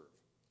serve.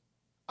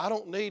 I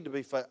don't need to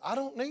be faithful. I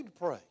don't need to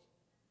pray.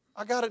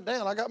 I got it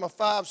down. I got my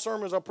 5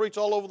 sermons I preach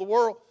all over the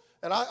world,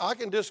 and I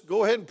can just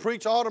go ahead and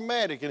preach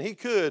automatic, and he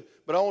could,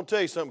 but I want to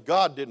tell you something,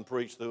 God didn't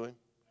preach through him.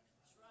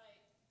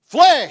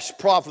 Flesh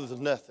profiteth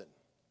nothing.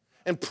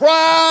 And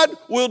pride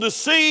will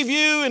deceive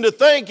you into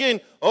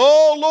thinking,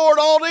 oh, Lord,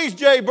 all these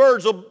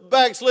jaybirds will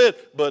backslid,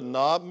 but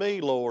not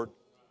me, Lord.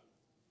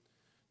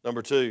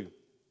 Number 2,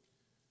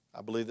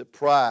 I believe that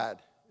pride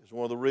is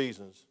one of the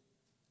reasons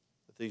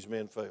that these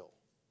men failed.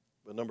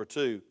 But number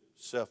 2,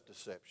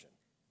 self-deception.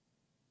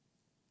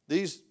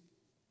 These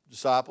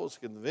disciples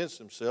convinced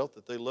themselves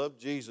that they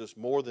loved Jesus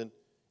more than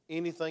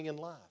anything in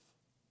life.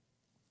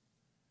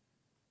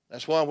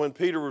 That's why when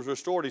Peter was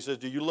restored, he says,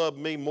 do you love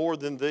me more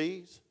than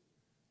these?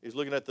 He's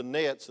looking at the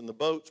nets and the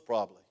boats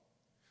probably.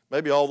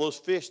 Maybe all those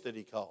fish that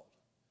he caught.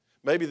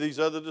 Maybe these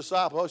other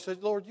disciples. He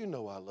said, Lord, you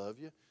know I love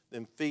you.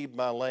 Then feed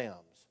my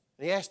lambs.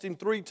 And he asked him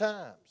 3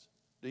 times,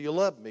 do you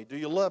love me? Do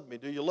you love me?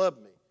 Do you love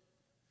me?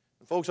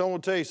 And folks, I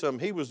want to tell you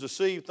something. He was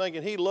deceived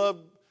thinking he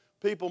loved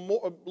people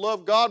more,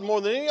 loved God more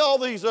than all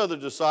these other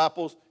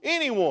disciples,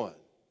 anyone.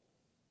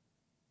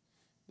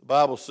 The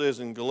Bible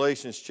says in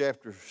Galatians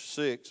chapter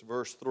 6,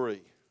 verse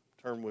 3.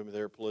 Turn with me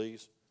there,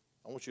 please.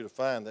 I want you to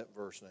find that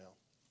verse now.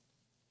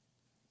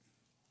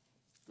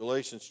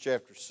 Galatians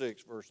chapter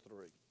 6, verse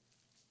 3.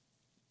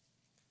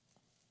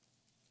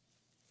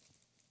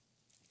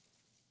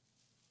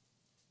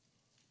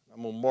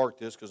 I'm going to mark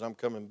this because I'm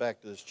coming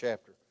back to this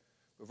chapter.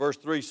 But verse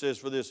 3 says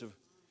for this,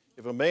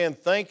 if a man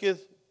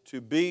thinketh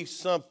to be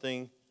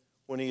something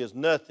when he is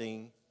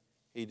nothing,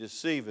 he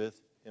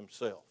deceiveth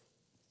himself.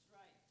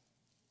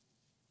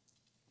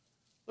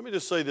 Let me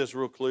just say this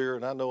real clear,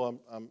 and I know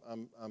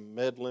I'm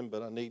meddling,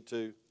 but I need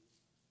to.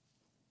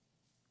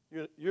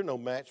 You're no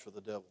match for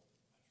the devil.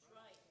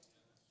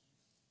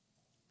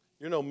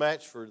 You're no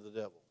match for the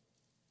devil.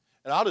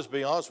 And I'll just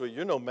be honest with you,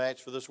 you're no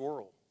match for this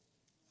world.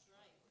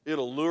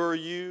 It'll lure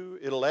you.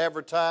 It'll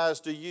advertise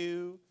to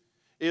you.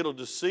 It'll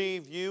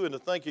deceive you into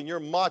thinking you're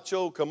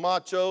macho,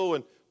 camacho,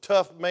 and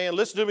tough man.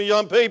 Listen to me,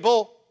 young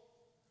people,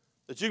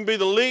 that you can be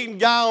the leading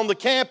guy on the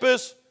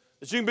campus,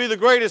 that you can be the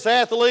greatest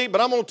athlete,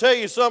 but I'm going to tell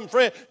you something,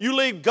 friend. You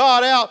leave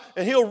God out,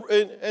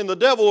 and the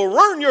devil will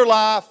ruin your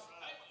life.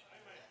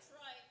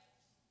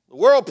 The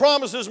world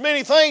promises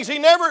many things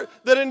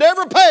that it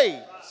never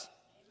pays.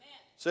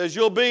 Says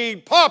you'll be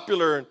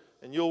popular,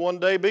 and you'll one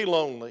day be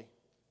lonely.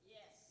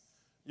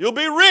 You'll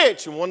be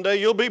rich, and one day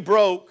you'll be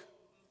broke.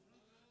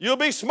 You'll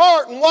be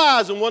smart and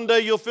wise, and one day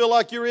you'll feel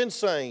like you're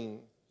insane.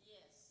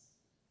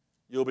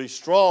 You'll be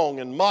strong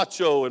and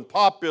macho and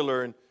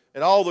popular,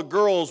 and all the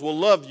girls will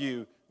love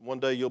you. One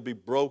day you'll be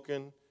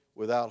broken,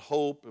 without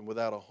hope and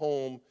without a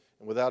home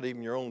and without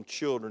even your own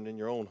children in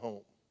your own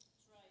home.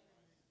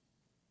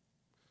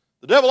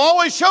 The devil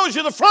always shows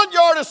you the front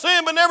yard of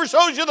sin but never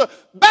shows you the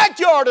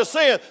backyard of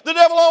sin. The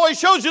devil always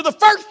shows you the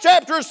first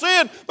chapter of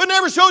sin but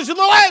never shows you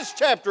the last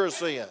chapter of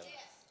sin.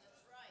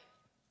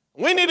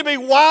 We need to be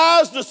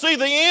wise to see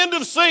the end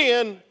of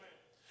sin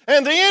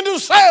and the end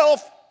of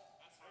self.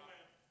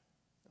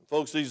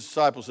 Folks, these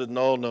disciples said,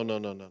 no.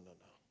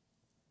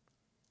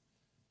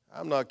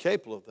 I'm not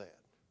capable of that.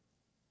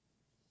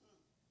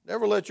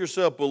 Never let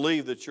yourself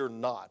believe that you're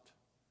not.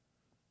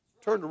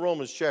 Turn to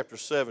Romans chapter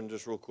 7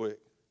 just real quick.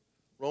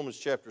 Romans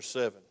chapter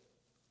 7.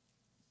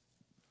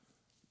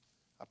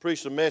 I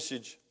preached a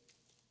message.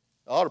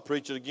 I ought to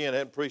preach it again. I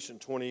hadn't preached in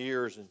 20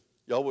 years. And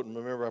Y'all wouldn't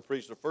remember I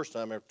preached the first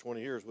time after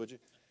 20 years, would you?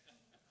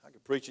 I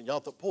could preach and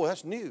y'all thought, boy,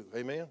 that's new.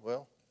 Amen.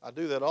 Well, I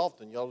do that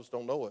often. Y'all just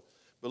don't know it.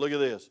 But look at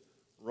this.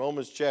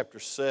 Romans chapter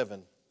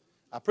 7.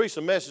 I preached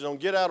a message on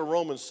get out of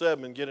Romans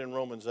 7 and get in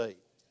Romans 8.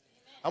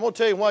 I'm going to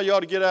tell you why you ought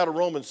to get out of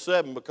Romans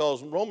 7,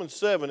 because Romans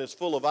 7 is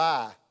full of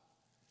I,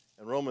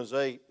 and Romans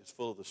 8 is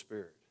full of the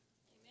Spirit.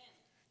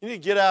 You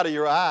need to get out of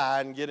your I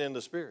and get in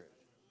the Spirit.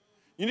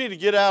 You need to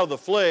get out of the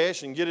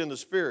flesh and get in the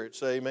Spirit.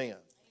 Say amen.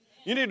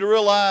 You need to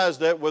realize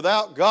that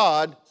without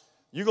God,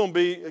 you're going to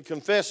be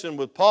confessing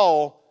with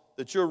Paul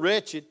that you're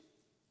wretched,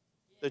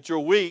 that you're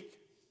weak,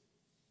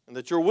 and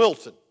that you're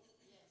wilted.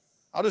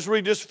 I'll just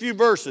read just a few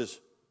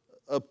verses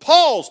of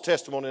Paul's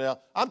testimony now.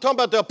 I'm talking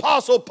about the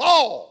Apostle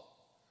Paul.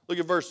 Look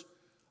at verse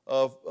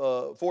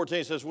 14.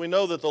 It says, we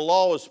know that the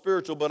law is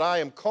spiritual, but I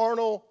am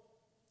carnal,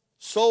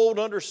 sold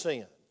under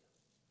sin.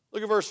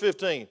 Look at verse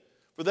 15.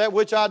 For that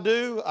which I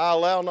do, I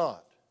allow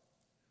not.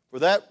 For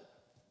that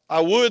I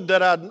would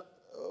that I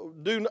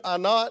do I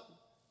not,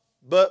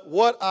 but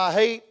what I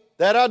hate,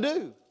 that I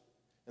do.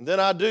 And then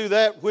I do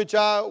that which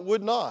I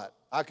would not.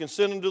 I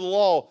consent unto the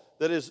law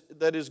that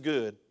is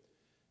good.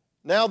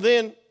 Now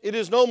then, it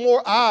is no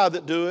more I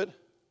that do it,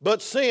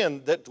 but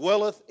sin that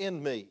dwelleth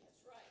in me.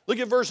 Look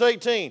at verse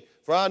 18.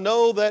 For I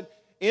know that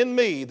in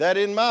me, that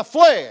in my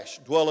flesh,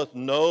 dwelleth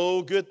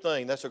no good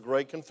thing. That's a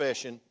great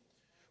confession.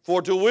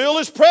 For to will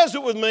is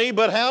present with me,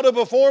 but how to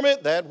perform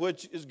it, that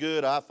which is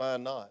good I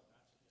find not.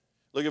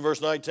 Look at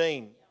verse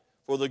 19.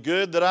 For the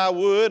good that I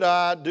would,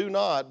 I do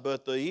not,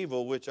 but the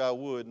evil which I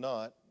would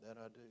not, that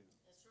I do.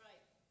 That's right.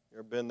 You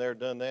ever been there,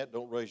 done that?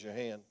 Don't raise your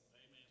hand.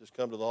 Just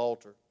come to the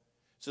altar. It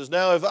says,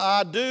 now if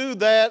I do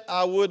that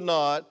I would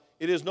not,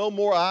 it is no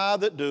more I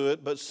that do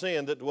it, but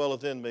sin that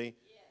dwelleth in me. Yes.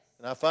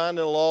 And I find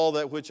in the law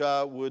that which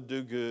I would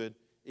do good,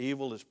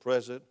 evil is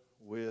present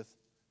with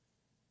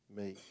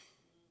me.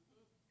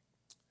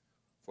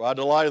 For I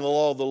delight in the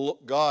law of the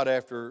God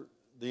after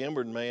the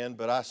inward man,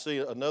 but I see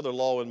another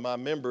law in my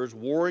members,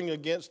 warring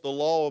against the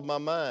law of my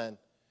mind,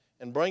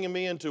 and bringing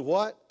me into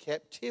what?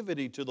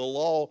 Captivity to the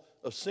law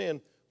of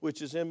sin,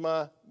 which is in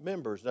my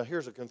members. Now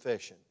here's a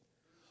confession.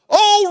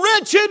 Oh,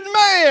 wretched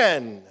man,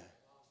 amen,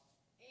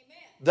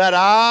 that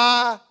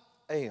I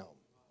am. Yes.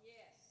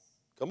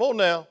 Come on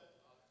now.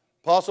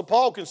 Apostle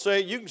Paul can say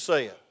it, you can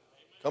say it.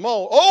 Come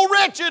on. Oh,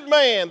 wretched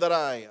man that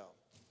I am.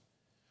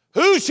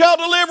 Who shall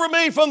deliver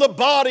me from the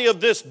body of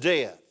this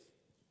death?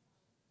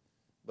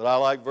 But I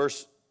like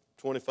verse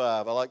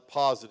 25. I like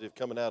positive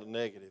coming out of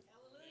negative.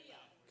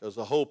 Because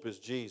the hope is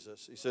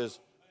Jesus. He says,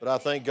 but I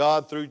thank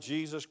God through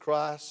Jesus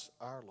Christ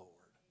our Lord.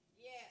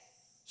 Yes.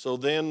 So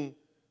then,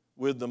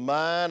 with the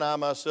mind I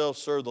myself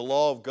serve the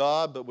law of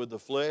God, but with the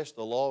flesh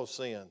the law of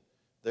sin.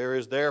 There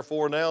is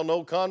therefore now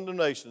no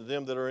condemnation to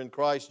them that are in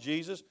Christ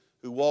Jesus,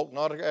 who walk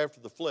not after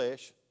the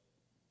flesh,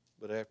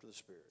 but after the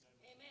Spirit.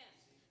 Amen.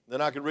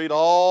 Then I could read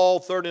all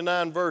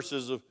 39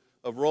 verses of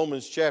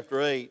Romans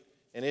chapter 8,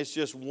 and it's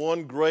just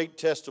one great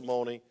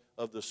testimony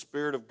of the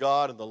Spirit of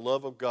God and the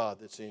love of God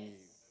that's in you.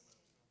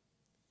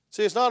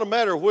 See, it's not a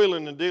matter of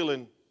wheeling and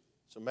dealing,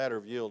 it's a matter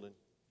of yielding.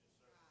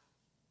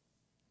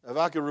 If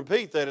I could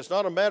repeat that, it's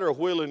not a matter of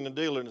wheeling and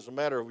dealing, it's a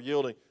matter of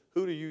yielding.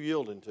 Who are you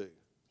yielding to? Amen.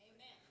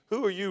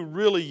 Who are you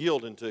really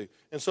yielding to?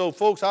 And so,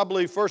 folks, I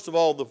believe, first of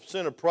all, the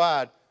sin of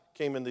pride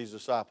came in these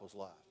disciples'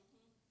 lives.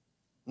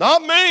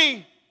 Not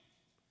me.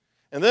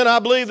 And then I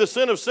believe the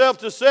sin of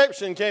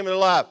self-deception came in their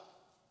life.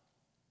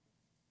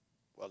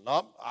 Well,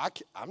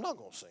 I'm not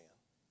going to sin.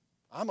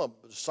 I'm a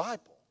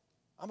disciple.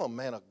 I'm a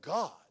man of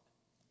God.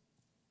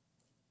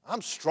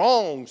 I'm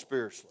strong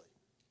spiritually.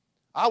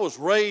 I was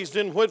raised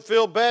in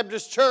Whitfield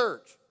Baptist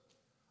Church.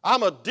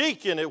 I'm a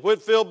deacon at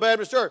Whitfield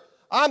Baptist Church.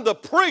 I'm the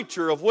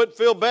preacher of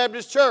Whitfield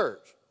Baptist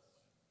Church.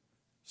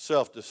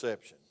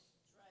 Self-deception.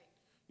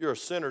 You're a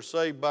sinner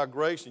saved by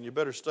grace, and you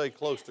better stay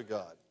close to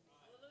God.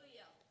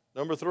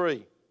 Number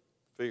 3,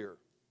 fear.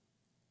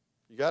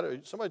 You got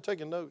it. Somebody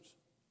taking notes?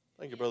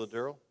 Thank you, Brother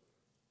Darrell.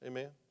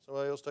 Amen.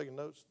 Somebody else taking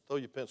notes? Throw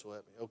your pencil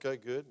at me. Okay,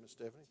 good. Miss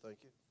Stephanie, thank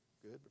you.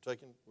 Good.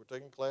 We're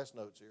taking class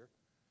notes here.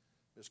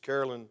 Miss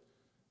Carolyn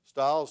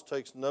Stiles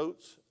takes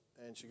notes,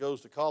 and she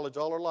goes to college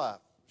all her life.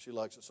 She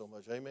likes it so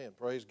much. Amen.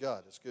 Praise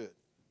God. It's good.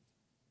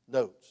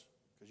 Notes.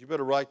 Because you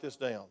better write this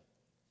down.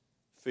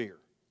 Fear.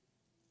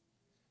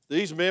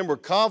 These men were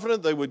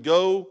confident they would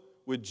go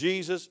with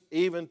Jesus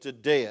even to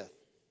death.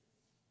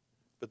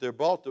 But they're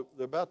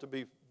about to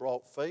be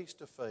brought face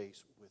to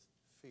face with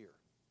fear.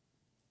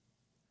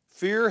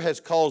 Fear has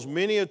caused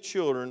many of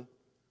children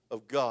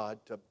of God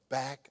to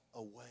back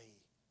away,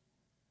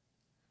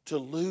 to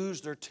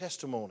lose their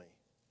testimony.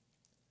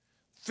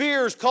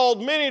 Fear has caused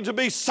many to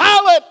be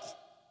silent.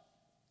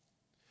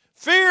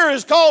 Fear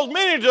has caused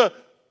many to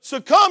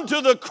succumb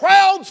to the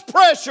crowd's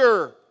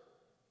pressure.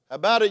 How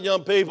about it,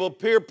 young people?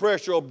 Peer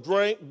pressure will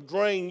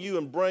drain you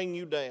and bring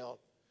you down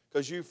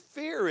because you're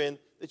fearing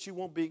that you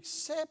won't be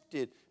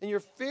accepted. And you're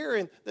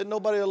fearing that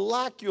nobody will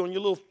like you on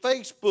your little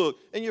Facebook.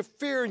 And you're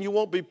fearing you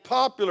won't be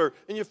popular.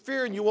 And you're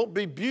fearing you won't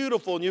be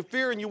beautiful. And you're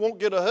fearing you won't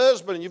get a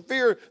husband. And you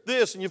fear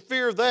this and you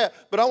fear that.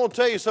 But I want to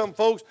tell you something,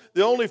 folks.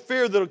 The only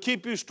fear that will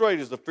keep you straight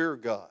is the fear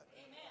of God.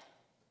 Amen.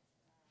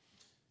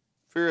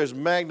 Fear has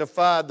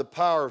magnified the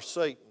power of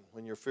Satan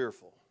when you're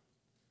fearful.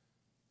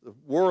 The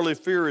worldly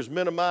fear has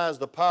minimized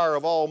the power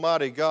of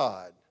Almighty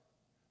God.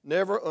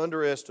 Never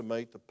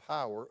underestimate the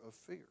power of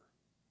fear.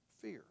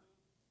 Fear.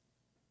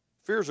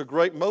 Fear is a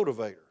great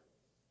motivator.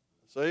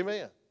 Say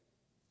amen.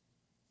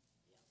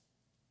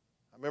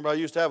 I remember I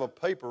used to have a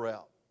paper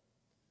route.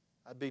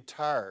 I'd be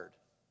tired.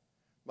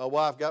 My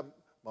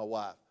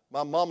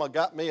mama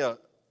got me and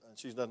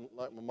she's nothing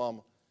like my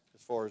mama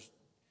as far as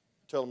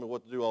telling me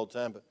what to do all the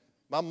time, but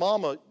my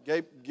mama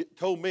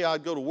told me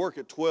I'd go to work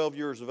at 12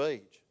 years of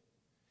age.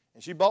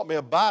 And she bought me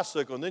a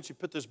bicycle, and then she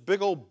put this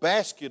big old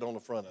basket on the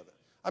front of it.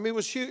 I mean, it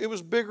was huge. It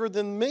was bigger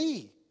than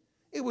me.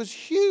 It was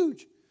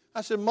huge.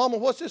 I said, Mama,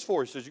 what's this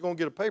for? She says, you're going to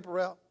get a paper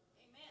route,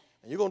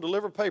 and you're going to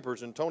deliver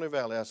papers in Tony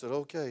Valley. I said,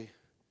 okay.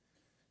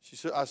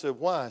 I said,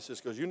 why? She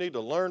says, because you need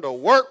to learn to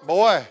work,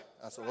 boy.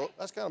 I said, well,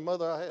 that's the kind of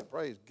mother I had.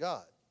 Praise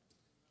God.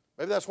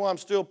 Maybe that's why I'm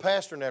still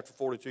pastoring after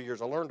 42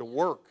 years. I learned to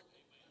work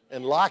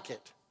and like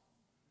it.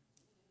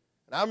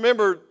 And I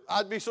remember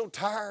I'd be so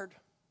tired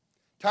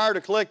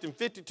of collecting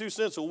 52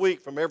 cents a week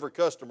from every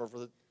customer for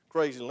the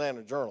Crazy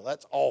Atlanta Journal.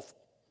 That's awful.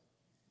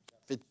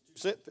 52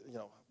 cents,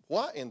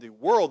 why in the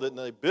world didn't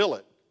they bill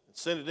it and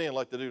send it in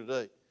like they do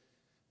today?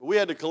 But we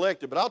had to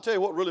collect it. But I'll tell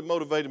you what really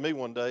motivated me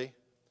one day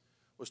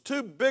was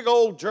two big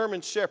old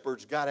German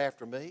shepherds got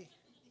after me.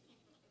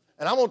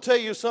 And I'm going to tell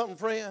you something,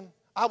 friend.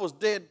 I was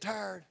dead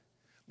tired.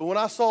 But when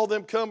I saw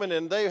them coming,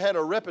 and they had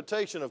a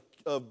reputation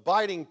of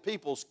biting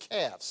people's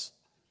calves.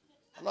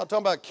 I'm not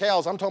talking about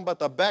cows. I'm talking about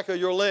the back of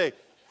your leg.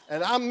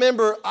 And I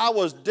remember I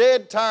was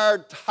dead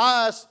tired,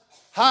 highest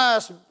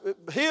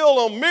hill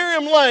on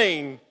Miriam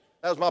Lane.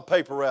 That was my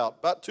paper route,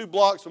 about 2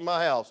 blocks from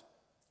my house.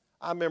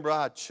 I remember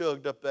I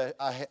chugged up that.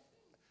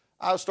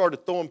 I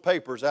started throwing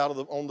papers out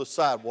on the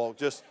sidewalk,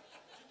 just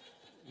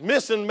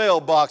missing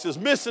mailboxes,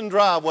 missing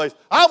driveways.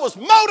 I was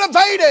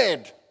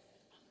motivated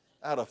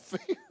out of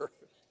fear.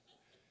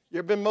 You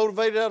ever been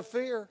motivated out of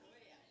fear?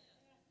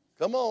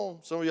 Come on.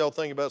 Some of y'all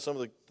think about some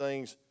of the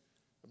things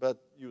about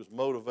you was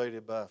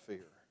motivated by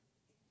fear.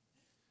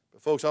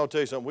 But folks, I'll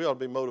tell you something. We ought to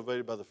be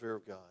motivated by the fear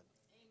of God.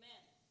 Amen.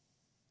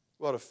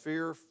 What a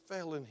fear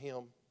failing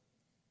Him.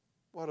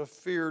 What a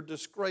fear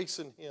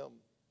disgracing Him.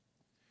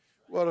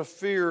 What a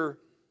fear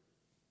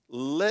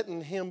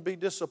letting Him be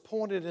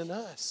disappointed in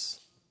us.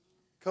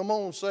 Come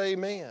on, say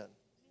amen.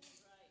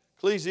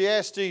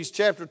 Ecclesiastes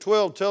chapter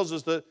 12 tells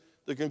us that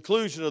the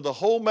conclusion of the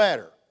whole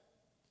matter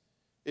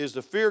is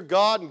to fear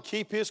God and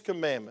keep His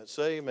commandments.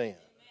 Say amen.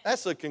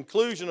 That's the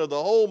conclusion of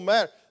the whole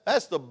matter.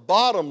 That's the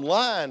bottom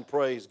line,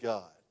 praise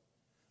God.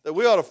 That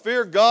we ought to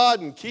fear God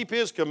and keep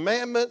His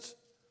commandments.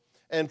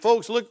 And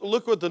folks,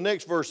 look what the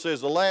next verse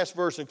says, the last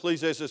verse in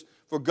Ecclesiastes says,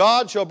 for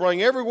God shall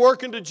bring every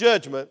work into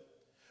judgment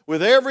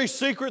with every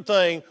secret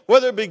thing,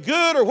 whether it be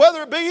good or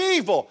whether it be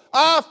evil.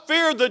 I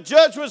fear the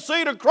judgment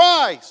seat of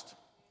Christ.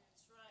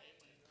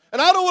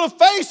 And I don't want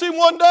to face Him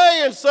one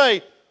day and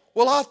say,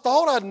 well, I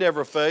thought I'd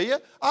never fail you.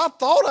 I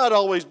thought I'd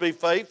always be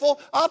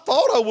faithful. I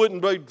thought I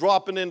wouldn't be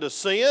dropping into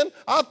sin.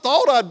 I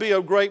thought I'd be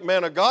a great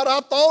man of God. I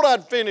thought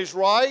I'd finish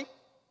right.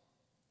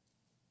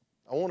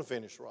 I want to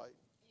finish right.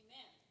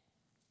 Amen.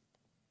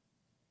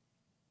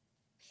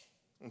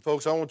 And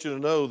folks, I want you to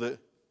know that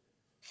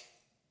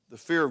the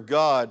fear of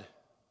God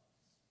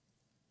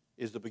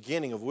is the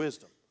beginning of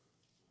wisdom.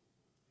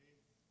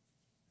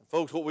 And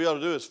folks, what we ought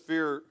to do is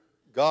fear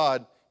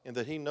God in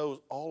that He knows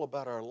all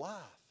about our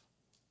life.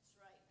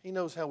 He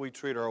knows how we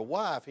treat our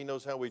wife. He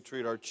knows how we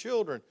treat our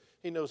children.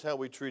 He knows how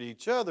we treat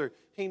each other.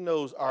 He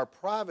knows our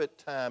private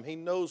time. He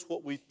knows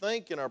what we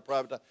think in our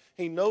private time.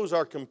 He knows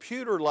our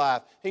computer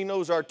life. He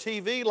knows our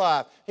TV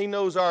life. He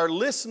knows our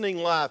listening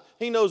life.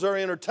 He knows our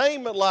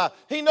entertainment life.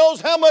 He knows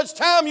how much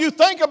time you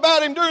think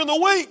about Him during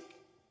the week.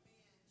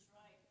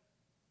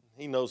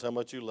 He knows how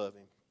much you love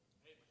Him.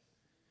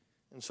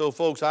 And so,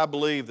 folks, I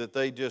believe that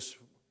they just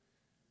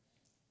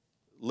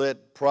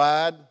let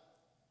pride,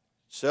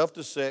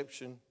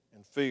 self-deception,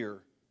 and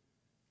fear,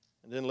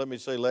 and then let me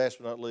say last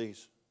but not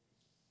least,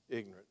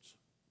 ignorance,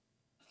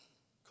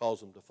 cause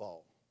them to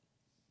fall.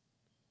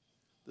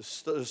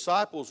 The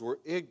disciples were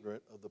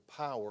ignorant of the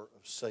power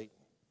of Satan.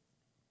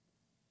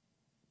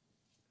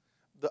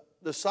 The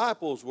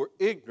disciples were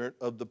ignorant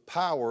of the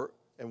power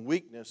and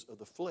weakness of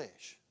the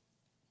flesh.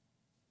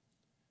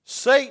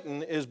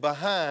 Satan is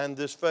behind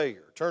this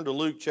failure. Turn to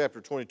Luke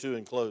chapter 22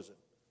 in closing.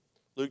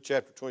 Luke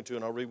chapter 22,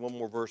 and I'll read one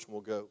more verse and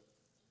we'll go.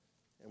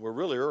 And we're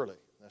really early.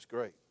 That's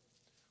great.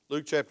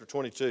 Luke chapter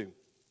 22.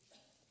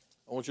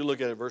 I want you to look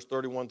at it, verse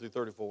 31 through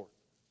 34.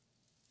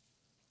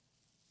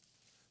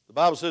 The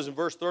Bible says in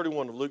verse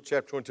 31 of Luke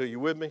chapter 22, you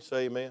with me?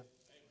 Say amen.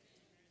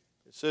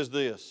 It says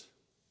this.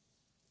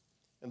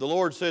 And the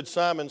Lord said,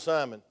 Simon,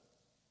 Simon,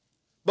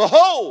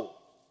 behold,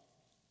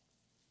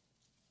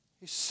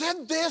 He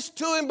said this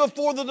to him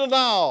before the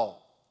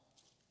denial.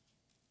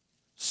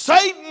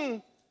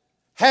 Satan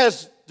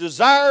has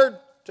desired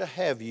to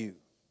have you,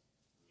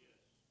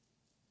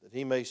 that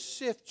he may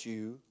sift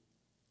you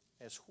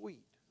as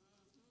wheat.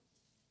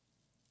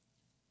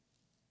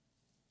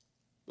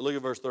 But look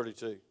at verse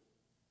 32.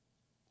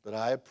 But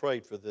I have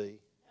prayed for thee,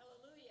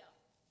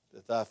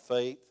 that thy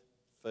faith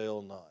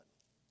fail not.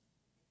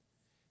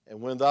 And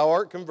when thou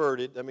art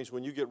converted, that means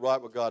when you get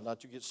right with God,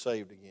 not you get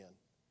saved again,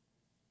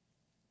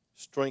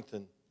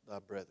 strengthen thy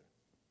brethren.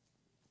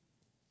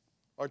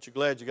 Aren't you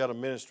glad you got a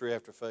ministry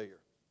after failure?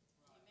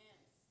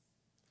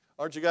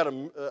 Aren't you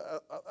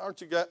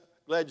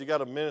glad you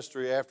got a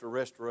ministry after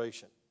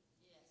restoration?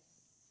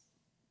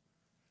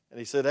 And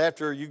he said,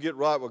 after you get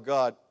right with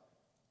God,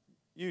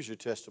 use your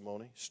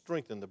testimony,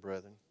 strengthen the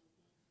brethren.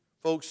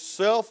 Folks,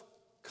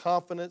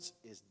 self-confidence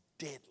is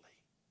deadly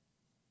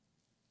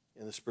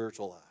in the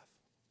spiritual life.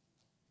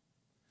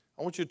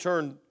 I want you to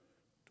turn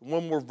to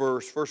one more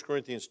verse, 1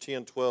 Corinthians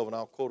 10:12, and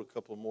I'll quote a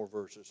couple of more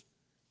verses.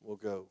 We'll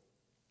go.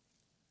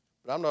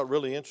 But I'm not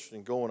really interested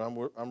in going.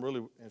 I'm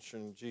really interested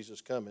in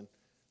Jesus coming,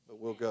 but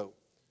we'll go.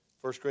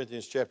 1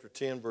 Corinthians chapter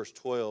 10, verse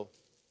 12.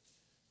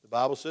 The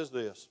Bible says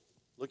this.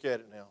 Look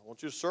at it now. I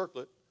want you to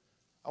circle it.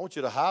 I want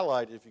you to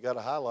highlight it if you got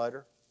a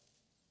highlighter.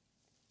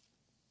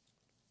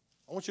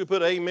 I want you to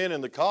put amen in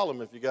the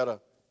column if you got an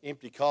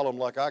empty column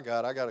like I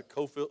got. I got a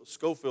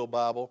Cofield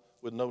Bible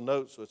with no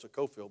notes, so it's a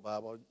Cofield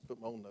Bible. I put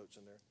my own notes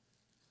in there.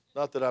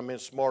 Not that I'm any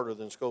smarter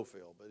than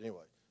Cofield, but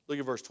anyway. Look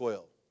at verse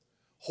 12.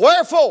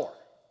 Wherefore,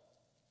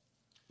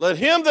 let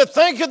him that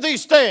thinketh he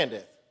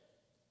standeth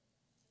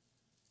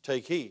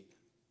take heed,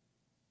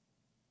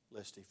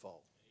 lest he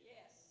fall. Yes.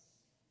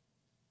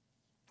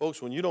 Folks,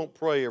 when you don't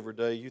pray every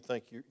day, you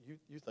think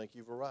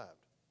you've arrived.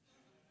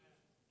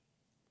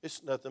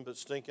 It's nothing but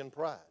stinking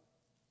pride.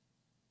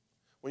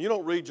 When you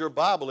don't read your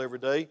Bible every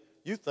day,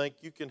 you think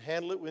you can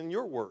handle it in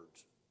your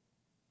words.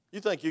 You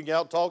think you can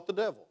out-talk the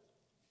devil.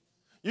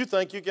 You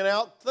think you can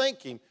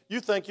out-think him. You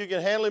think you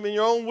can handle him in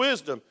your own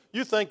wisdom.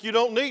 You think you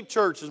don't need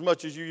church as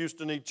much as you used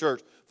to need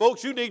church.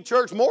 Folks, you need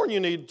church more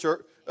than you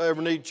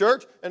ever need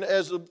church. And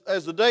as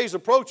the day's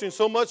approaching,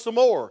 so much the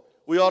more.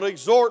 We ought to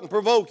exhort and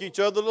provoke each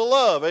other to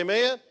love.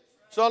 Amen?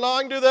 So now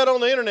I can do that on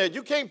the internet.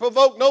 You can't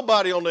provoke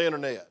nobody on the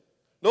internet.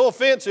 No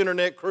offense,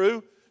 internet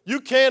crew.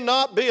 You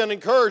cannot be an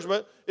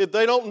encouragement if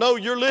they don't know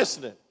you're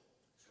listening.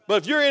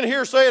 But if you're in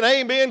here saying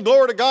amen,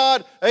 glory to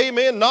God,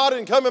 amen, nodding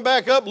and coming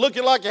back up,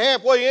 looking like a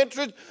halfway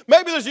interest,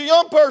 maybe there's a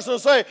young person that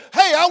say,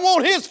 hey, I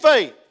want his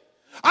faith.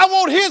 I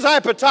want his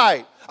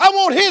appetite. I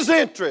want his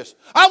interest.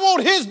 I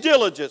want his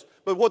diligence.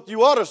 But what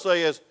you ought to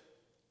say is,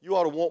 you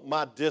ought to want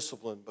my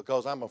discipline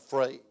because I'm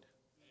afraid.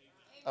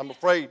 I'm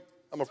afraid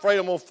I'm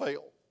going to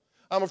fail.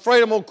 I'm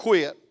afraid I'm going to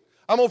quit.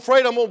 I'm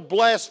afraid I'm going to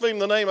blaspheme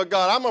the name of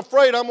God. I'm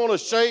afraid I'm going to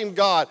shame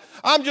God.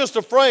 I'm just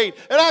afraid.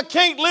 And I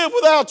can't live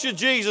without you,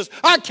 Jesus.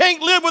 I can't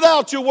live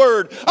without your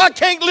word. I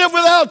can't live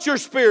without your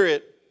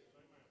spirit.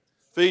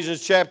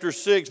 Ephesians chapter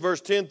 6, verse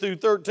 10 through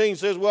 13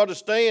 says we ought to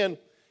stand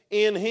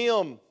in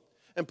him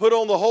and put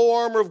on the whole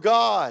armor of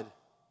God.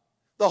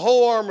 The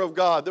whole armor of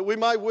God, that we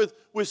might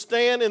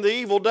withstand in the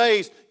evil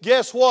days.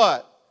 Guess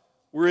what?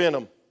 We're in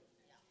them.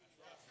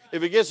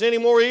 If it gets any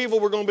more evil,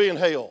 we're going to be in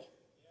hell.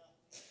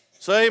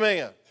 Say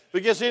amen. If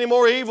it gets any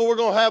more evil, we're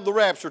going to have the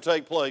rapture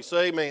take place.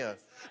 Say amen.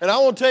 And I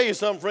want to tell you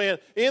something, friend.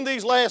 In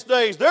these last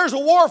days, there's a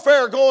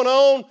warfare going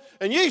on,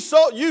 and you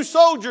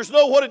soldiers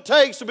know what it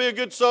takes to be a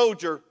good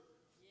soldier.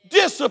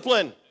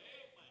 Discipline.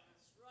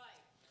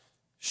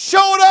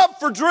 Showing up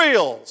for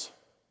drills.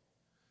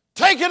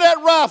 Taking that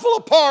rifle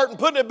apart and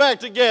putting it back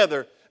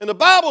together. And the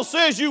Bible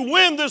says you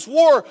win this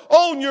war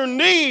on your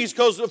knees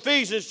because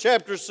Ephesians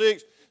chapter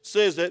 6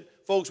 says that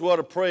folks, we ought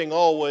to praying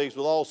always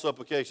with all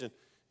supplication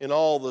in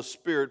all the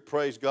Spirit,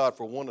 praise God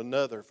for one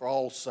another, for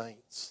all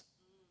saints.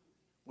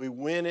 We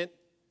win it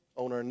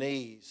on our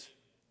knees.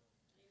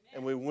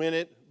 And we win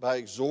it by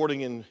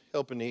exhorting and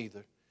helping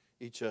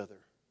each other.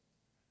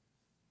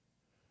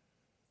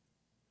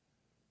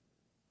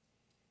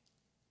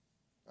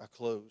 I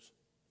close.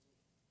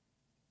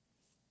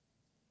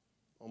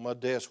 On my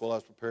desk while I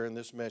was preparing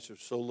this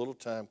message, so little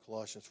time,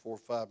 Colossians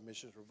 4:5,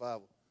 Missions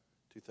Revival,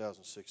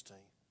 2016.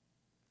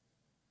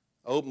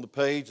 I opened the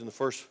page, and the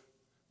first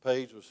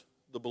page was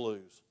the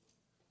blues.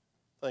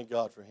 Thank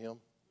God for him. Amen.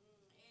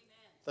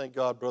 Thank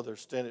God Brother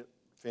Stennett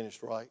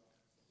finished right.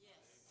 Yes.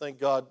 Thank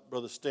God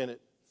Brother Stennett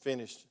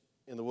finished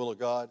in the will of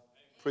God,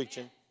 amen,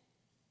 preaching.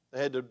 They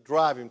had to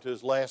drive him to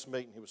his last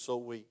meeting. He was so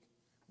weak.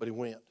 But he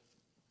went,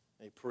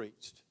 and he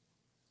preached.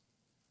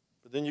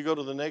 But then you go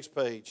to the next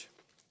page,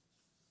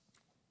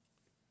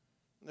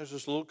 and there's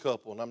this little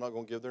couple, and I'm not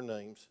going to give their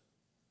names.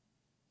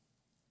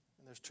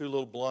 And there's two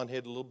little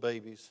blonde-headed little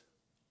babies.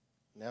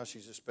 Now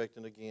she's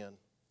expecting again.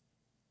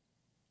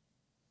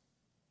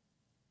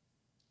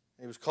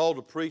 He was called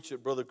to preach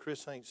at Brother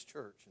Chris Haines'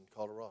 church in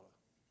Colorado,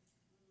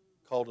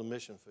 called to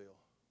Mission Field.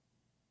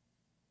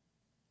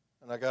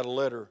 And I got a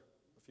letter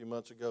a few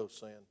months ago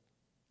saying,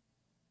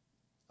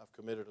 I've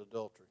committed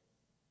adultery.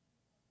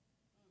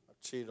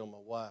 I've cheated on my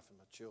wife and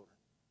my children.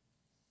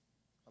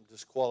 I'm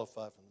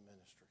disqualified from the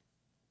ministry.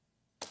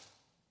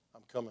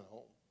 I'm coming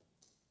home.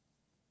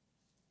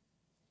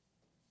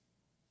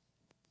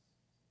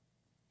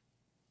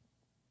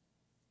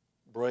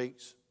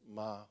 Breaks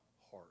my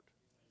heart.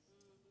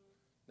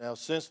 Now,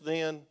 since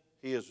then,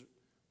 he has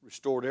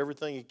restored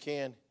everything he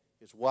can.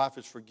 His wife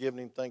has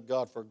forgiven him. Thank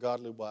God for a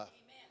godly wife.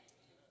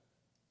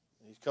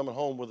 And he's coming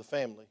home with a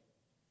family.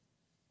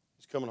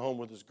 He's coming home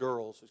with his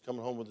girls. He's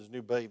coming home with his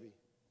new baby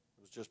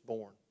who was just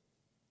born.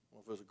 I don't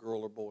know if it was a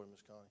girl or boy,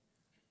 Miss Connie.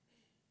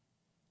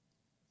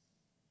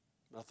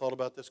 But I thought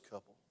about this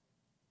couple.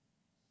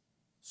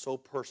 So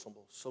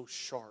personable, so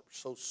sharp,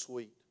 so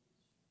sweet.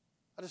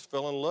 I just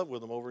fell in love with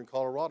them over in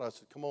Colorado. I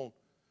said, come on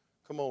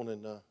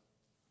and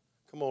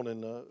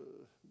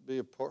be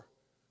a part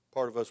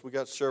of us. We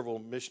got several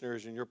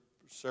missionaries in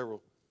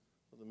several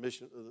of the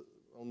mission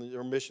on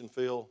your mission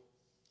field,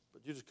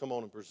 but you just come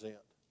on and present.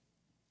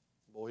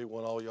 Boy, he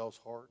won all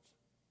y'all's hearts.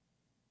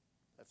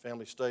 That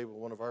family stayed with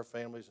one of our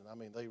families, and I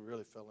mean, they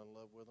really fell in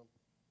love with him.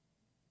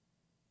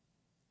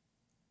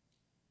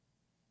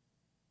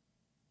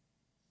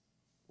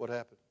 What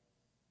happened?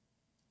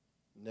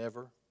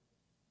 Never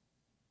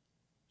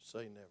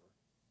say never.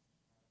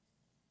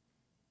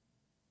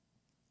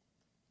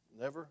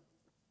 Never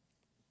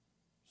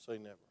say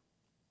never.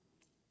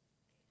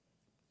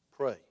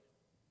 Pray.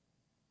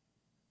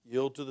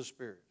 Yield to the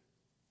Spirit.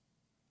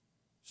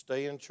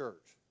 Stay in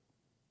church.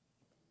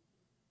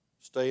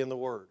 Stay in the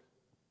Word.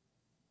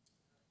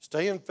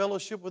 Stay in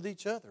fellowship with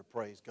each other,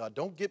 praise God.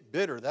 Don't get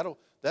bitter. That'll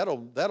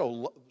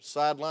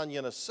sideline you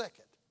in a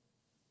second.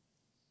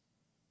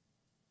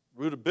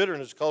 Root of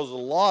bitterness causes a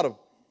lot of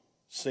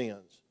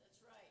sins. That's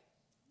right.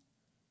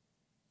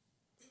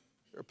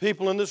 There are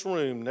people in this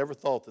room never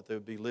thought that they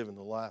would be living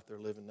the life they're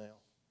living now.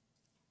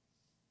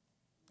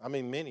 I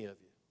mean, many of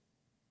you.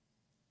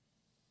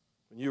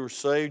 When you were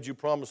saved, you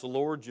promised the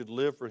Lord you'd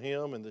live for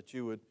Him and that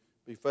you would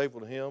be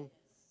faithful to Him,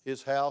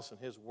 His house, and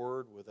His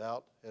Word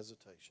without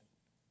hesitation.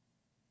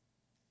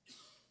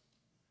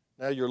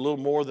 Now you're a little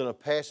more than a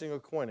passing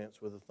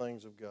acquaintance with the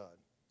things of God.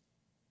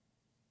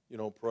 You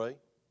don't pray.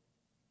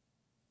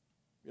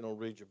 You don't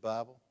read your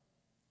Bible.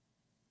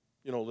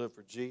 You don't live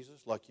for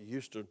Jesus like you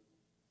used to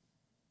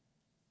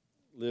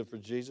live for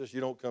Jesus.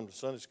 You don't come to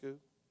Sunday school.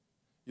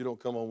 You don't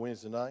come on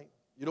Wednesday night.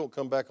 You don't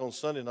come back on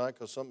Sunday night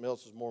because something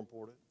else is more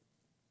important.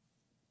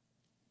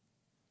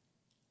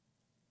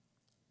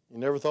 You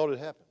never thought it'd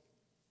happen.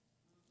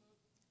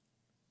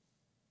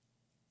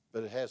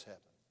 But it has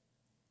happened.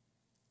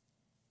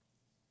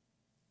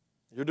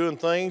 You're doing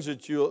things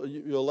that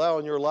you allow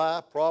in your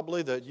life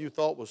probably that you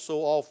thought was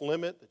so off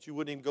limit that you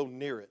wouldn't even go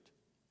near it.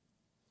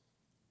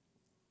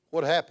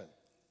 What happened?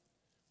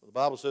 Well, the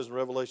Bible says in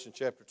Revelation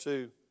chapter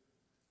 2,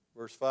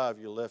 verse 5,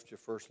 you left your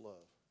first love.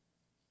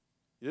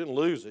 You didn't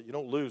lose it. You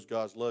don't lose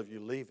God's love. You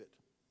leave it.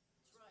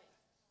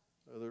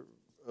 That's right.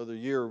 Other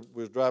year,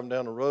 we was driving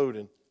down the road,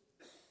 and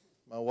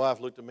my wife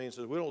looked at me and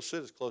said, we don't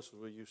sit as close as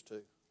we used to.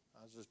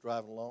 I was just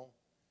driving along.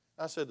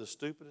 I said the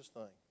stupidest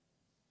thing.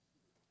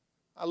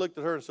 I looked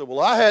at her and said, well,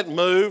 I hadn't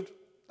moved.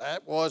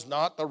 That was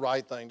not the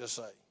right thing to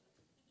say.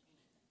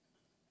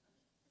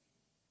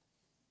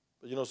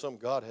 But you know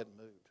something? God hadn't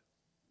moved.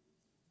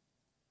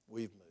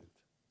 We've moved.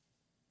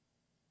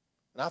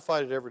 And I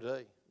fight it every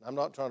day. I'm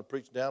not trying to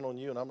preach down on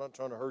you, and I'm not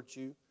trying to hurt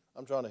you.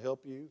 I'm trying to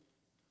help you.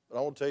 But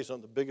I want to tell you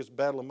something. The biggest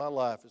battle in my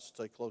life is to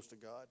stay close to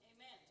God.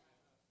 Amen.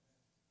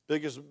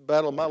 Biggest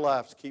battle in my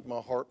life is to keep my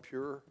heart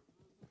pure.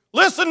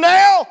 Listen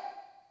now.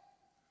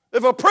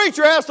 If a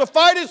preacher has to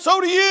fight it, so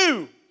do you.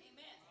 Amen.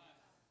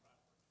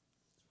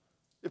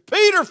 If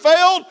Peter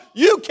failed,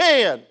 you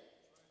can.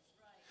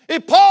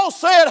 If Paul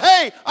said,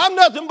 hey, I'm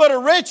nothing but a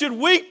wretched,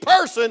 weak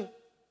person,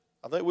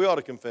 I think we ought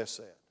to confess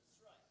that.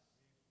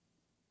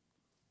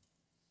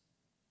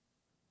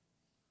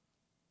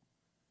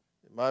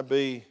 It might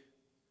be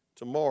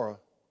tomorrow,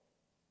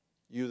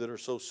 you that are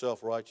so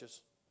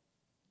self-righteous,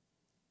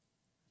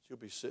 that you'll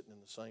be sitting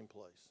in the same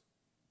place.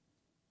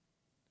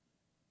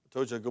 I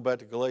told you I'd go back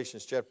to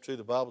Galatians chapter 2.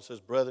 The Bible says,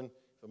 brethren,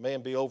 if a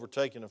man be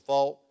overtaken in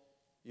fault,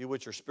 you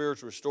which are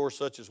spiritual restore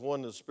such as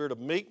one in the spirit of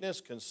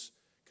meekness,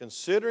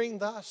 considering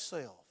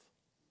thyself,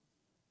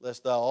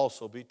 lest thou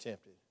also be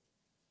tempted.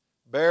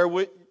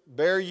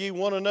 Bear ye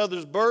one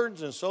another's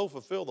burdens, and so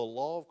fulfill the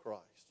law of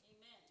Christ.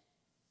 Amen.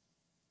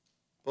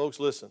 Folks,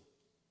 listen.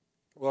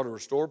 We ought to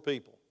restore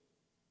people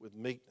with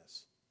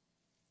meekness.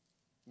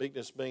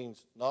 Meekness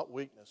means not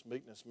weakness.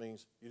 Meekness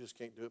means you just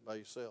can't do it by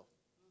yourself.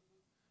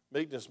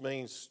 Meekness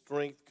means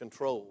strength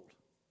controlled.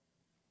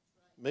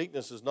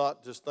 Meekness is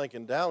not just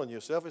thinking down on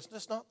yourself. It's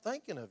just not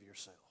thinking of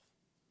yourself.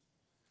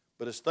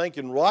 But it's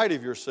thinking right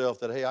of yourself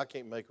that, hey, I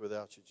can't make it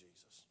without you,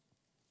 Jesus.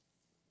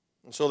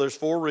 And so there's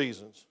 4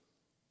 reasons.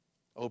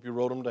 I hope you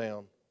wrote them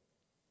down.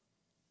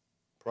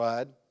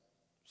 Pride,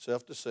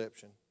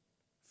 self-deception,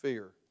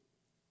 fear,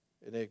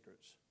 and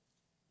ignorance.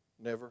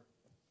 Never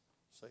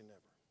say never.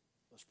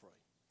 Let's pray.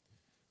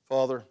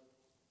 Father,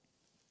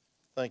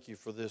 thank you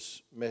for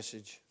this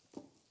message.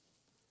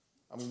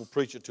 I'm going to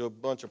preach it to a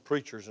bunch of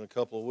preachers in a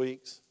couple of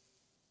weeks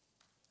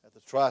at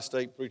the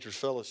Tri-State Preachers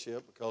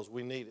Fellowship because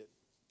we need it.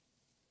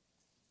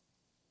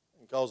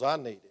 because I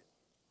need it.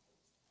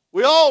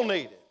 We all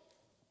need it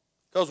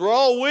because we're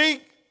all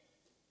weak.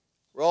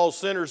 We're all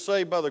sinners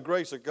saved by the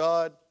grace of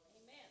God.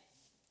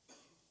 Amen.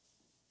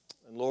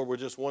 And Lord, we're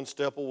just one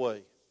step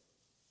away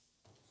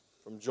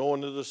from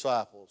joining the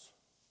disciples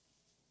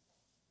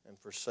and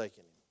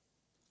forsaking Him.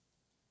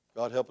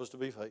 God, help us to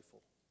be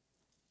faithful.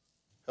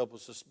 Help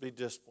us to be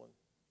disciplined.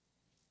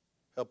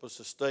 Help us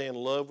to stay in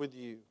love with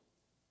You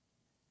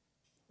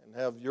and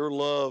have Your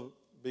love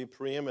be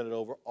preeminent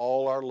over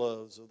all our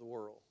loves of the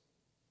world.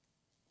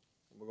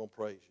 And we're going to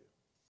praise You.